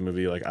John Hughes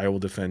movie. Like I will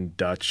defend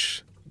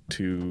Dutch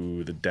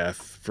to the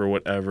death for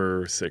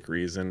whatever sick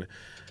reason.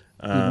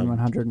 Even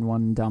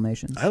 101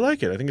 Dalmatians. I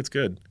like it. I think it's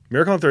good.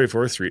 Miracle on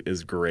 34th Street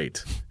is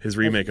great. His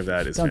remake of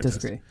that is Don't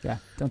fantastic. disagree. Yeah,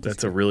 don't That's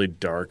disagree. a really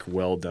dark,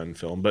 well done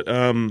film. But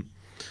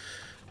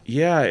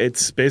yeah,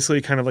 it's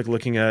basically kind of like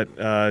looking at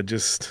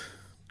just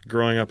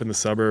growing up in the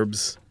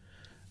suburbs,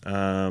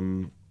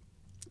 the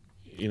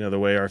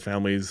way our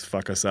families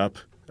fuck us up,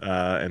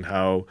 and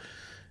how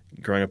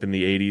growing up in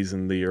the 80s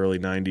and the early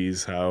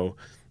 90s, how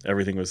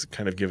everything was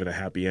kind of given a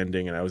happy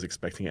ending, and I was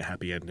expecting a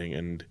happy ending,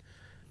 and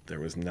there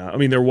was not. I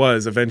mean, there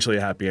was eventually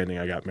a happy ending.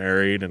 I got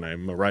married, and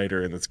I'm a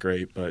writer, and that's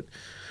great, but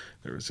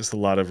there was just a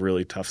lot of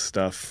really tough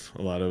stuff,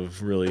 a lot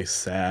of really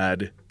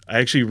sad. I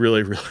actually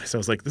really realized, I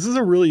was like, this is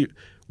a really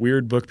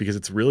weird book because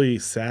it's really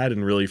sad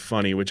and really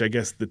funny, which I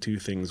guess the two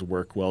things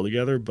work well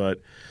together, but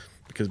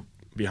because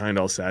behind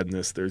all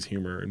sadness, there's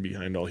humor, and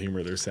behind all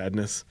humor, there's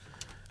sadness.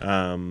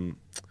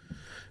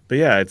 But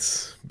yeah,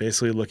 it's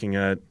basically looking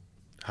at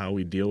how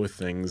we deal with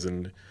things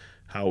and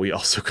how we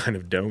also kind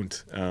of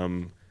don't.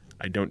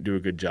 I don't do a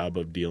good job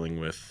of dealing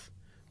with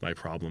my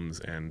problems,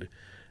 and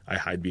I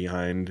hide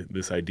behind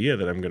this idea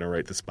that I'm going to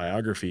write this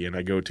biography, and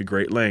I go to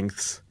great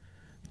lengths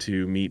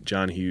to meet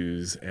John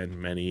Hughes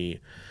and many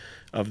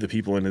of the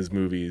people in his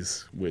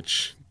movies,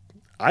 which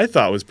I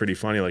thought was pretty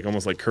funny, like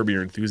almost like Curb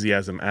Your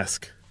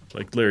Enthusiasm-esque,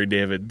 like Larry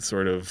David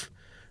sort of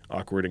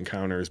awkward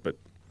encounters. But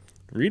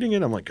reading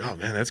it, I'm like, oh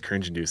man, that's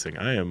cringe-inducing.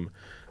 I am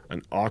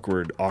an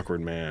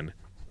awkward man.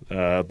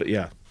 But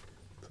yeah,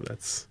 so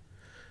that's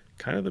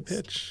kind of the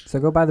pitch. So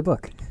go buy the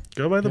book.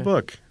 Go buy the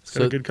book. It's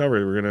got a good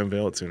cover. We're going to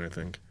unveil it soon, I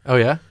think. Oh,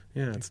 yeah?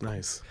 Yeah, it's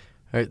nice.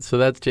 All right, so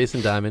that's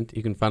Jason Diamond.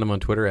 You can find him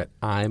on Twitter at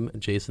I'm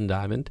Jason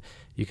Diamond.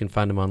 You can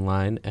find him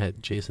online at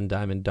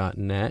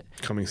jasondiamond.net.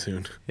 Coming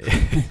soon.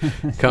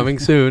 Coming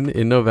soon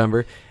in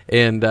November.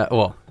 And, the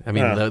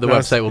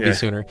website will be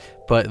sooner.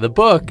 But the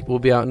book will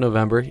be out in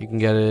November. You can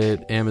get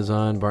it at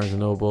Amazon, Barnes &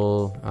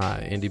 Noble,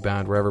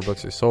 IndieBound, wherever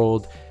books are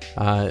sold.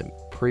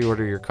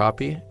 Pre-order your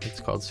copy. It's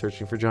called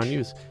Searching for John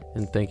Hughes.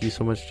 And thank you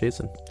so much,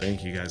 Jason.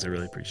 Thank you, guys. I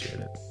really appreciate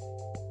it.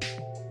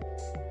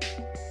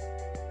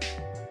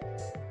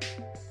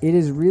 It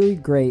is really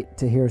great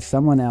to hear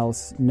someone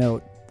else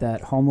note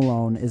that Home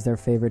Alone is their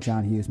favorite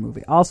John Hughes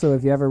movie. Also,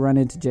 if you ever run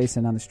into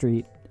Jason on the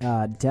street,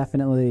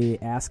 definitely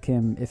ask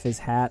him if his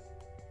hat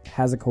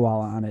has a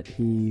koala on it.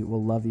 He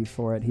will love you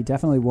for it. He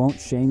definitely won't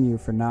shame you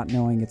for not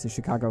knowing it's a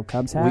Chicago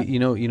Cubs hat. We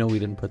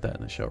didn't put that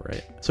in the show,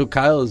 right? So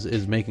Kyle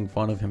is making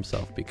fun of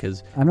himself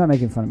because... I'm not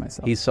making fun of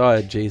myself. He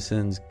saw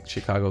Jason's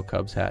Chicago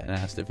Cubs hat and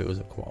asked if it was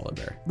a koala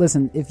bear.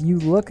 Listen, if you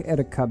look at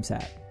a Cubs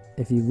hat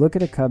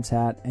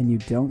and you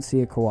don't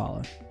see a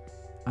koala,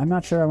 I'm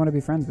not sure I want to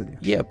be friends with you.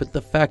 Yeah, but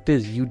the fact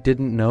is you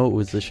didn't know it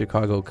was the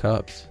Chicago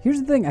Cubs.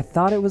 Here's the thing. I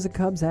thought it was a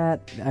Cubs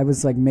hat. I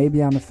was like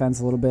maybe on the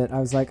fence a little bit.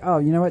 I was like, oh,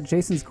 you know what?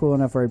 Jason's cool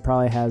enough where he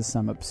probably has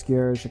some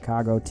obscure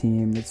Chicago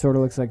team that sort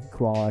of looks like a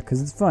koala because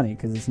it's funny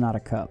because it's not a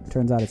Cub.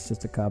 Turns out it's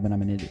just a Cub and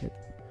I'm an idiot.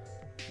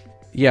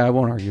 Yeah, I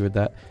won't argue with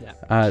that.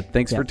 Yeah.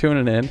 Thanks for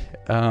tuning in.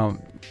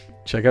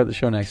 Check out the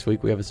show next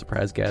week. We have a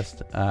surprise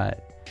guest.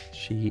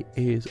 She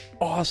is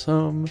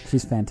awesome.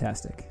 She's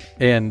fantastic.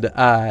 And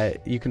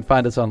you can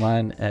find us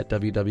online at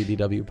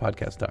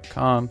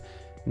www.podcast.com.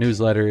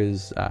 Newsletter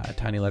is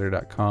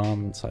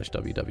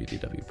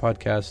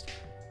tinyletter.com/www.podcast.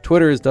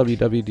 Twitter is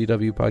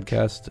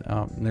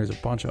www.podcast. And there's a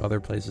bunch of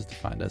other places to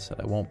find us that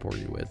I won't bore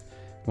you with.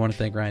 I want to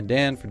thank Ryan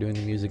Dan for doing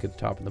the music at the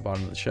top and the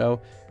bottom of the show.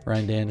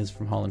 Ryan Dan is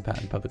from Holland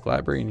Patton Public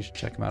Library, and you should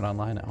check him out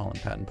online at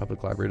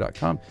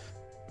hollandpattonpubliclibrary.com.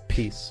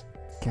 Peace.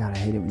 God, I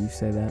hate it when you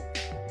say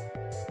that.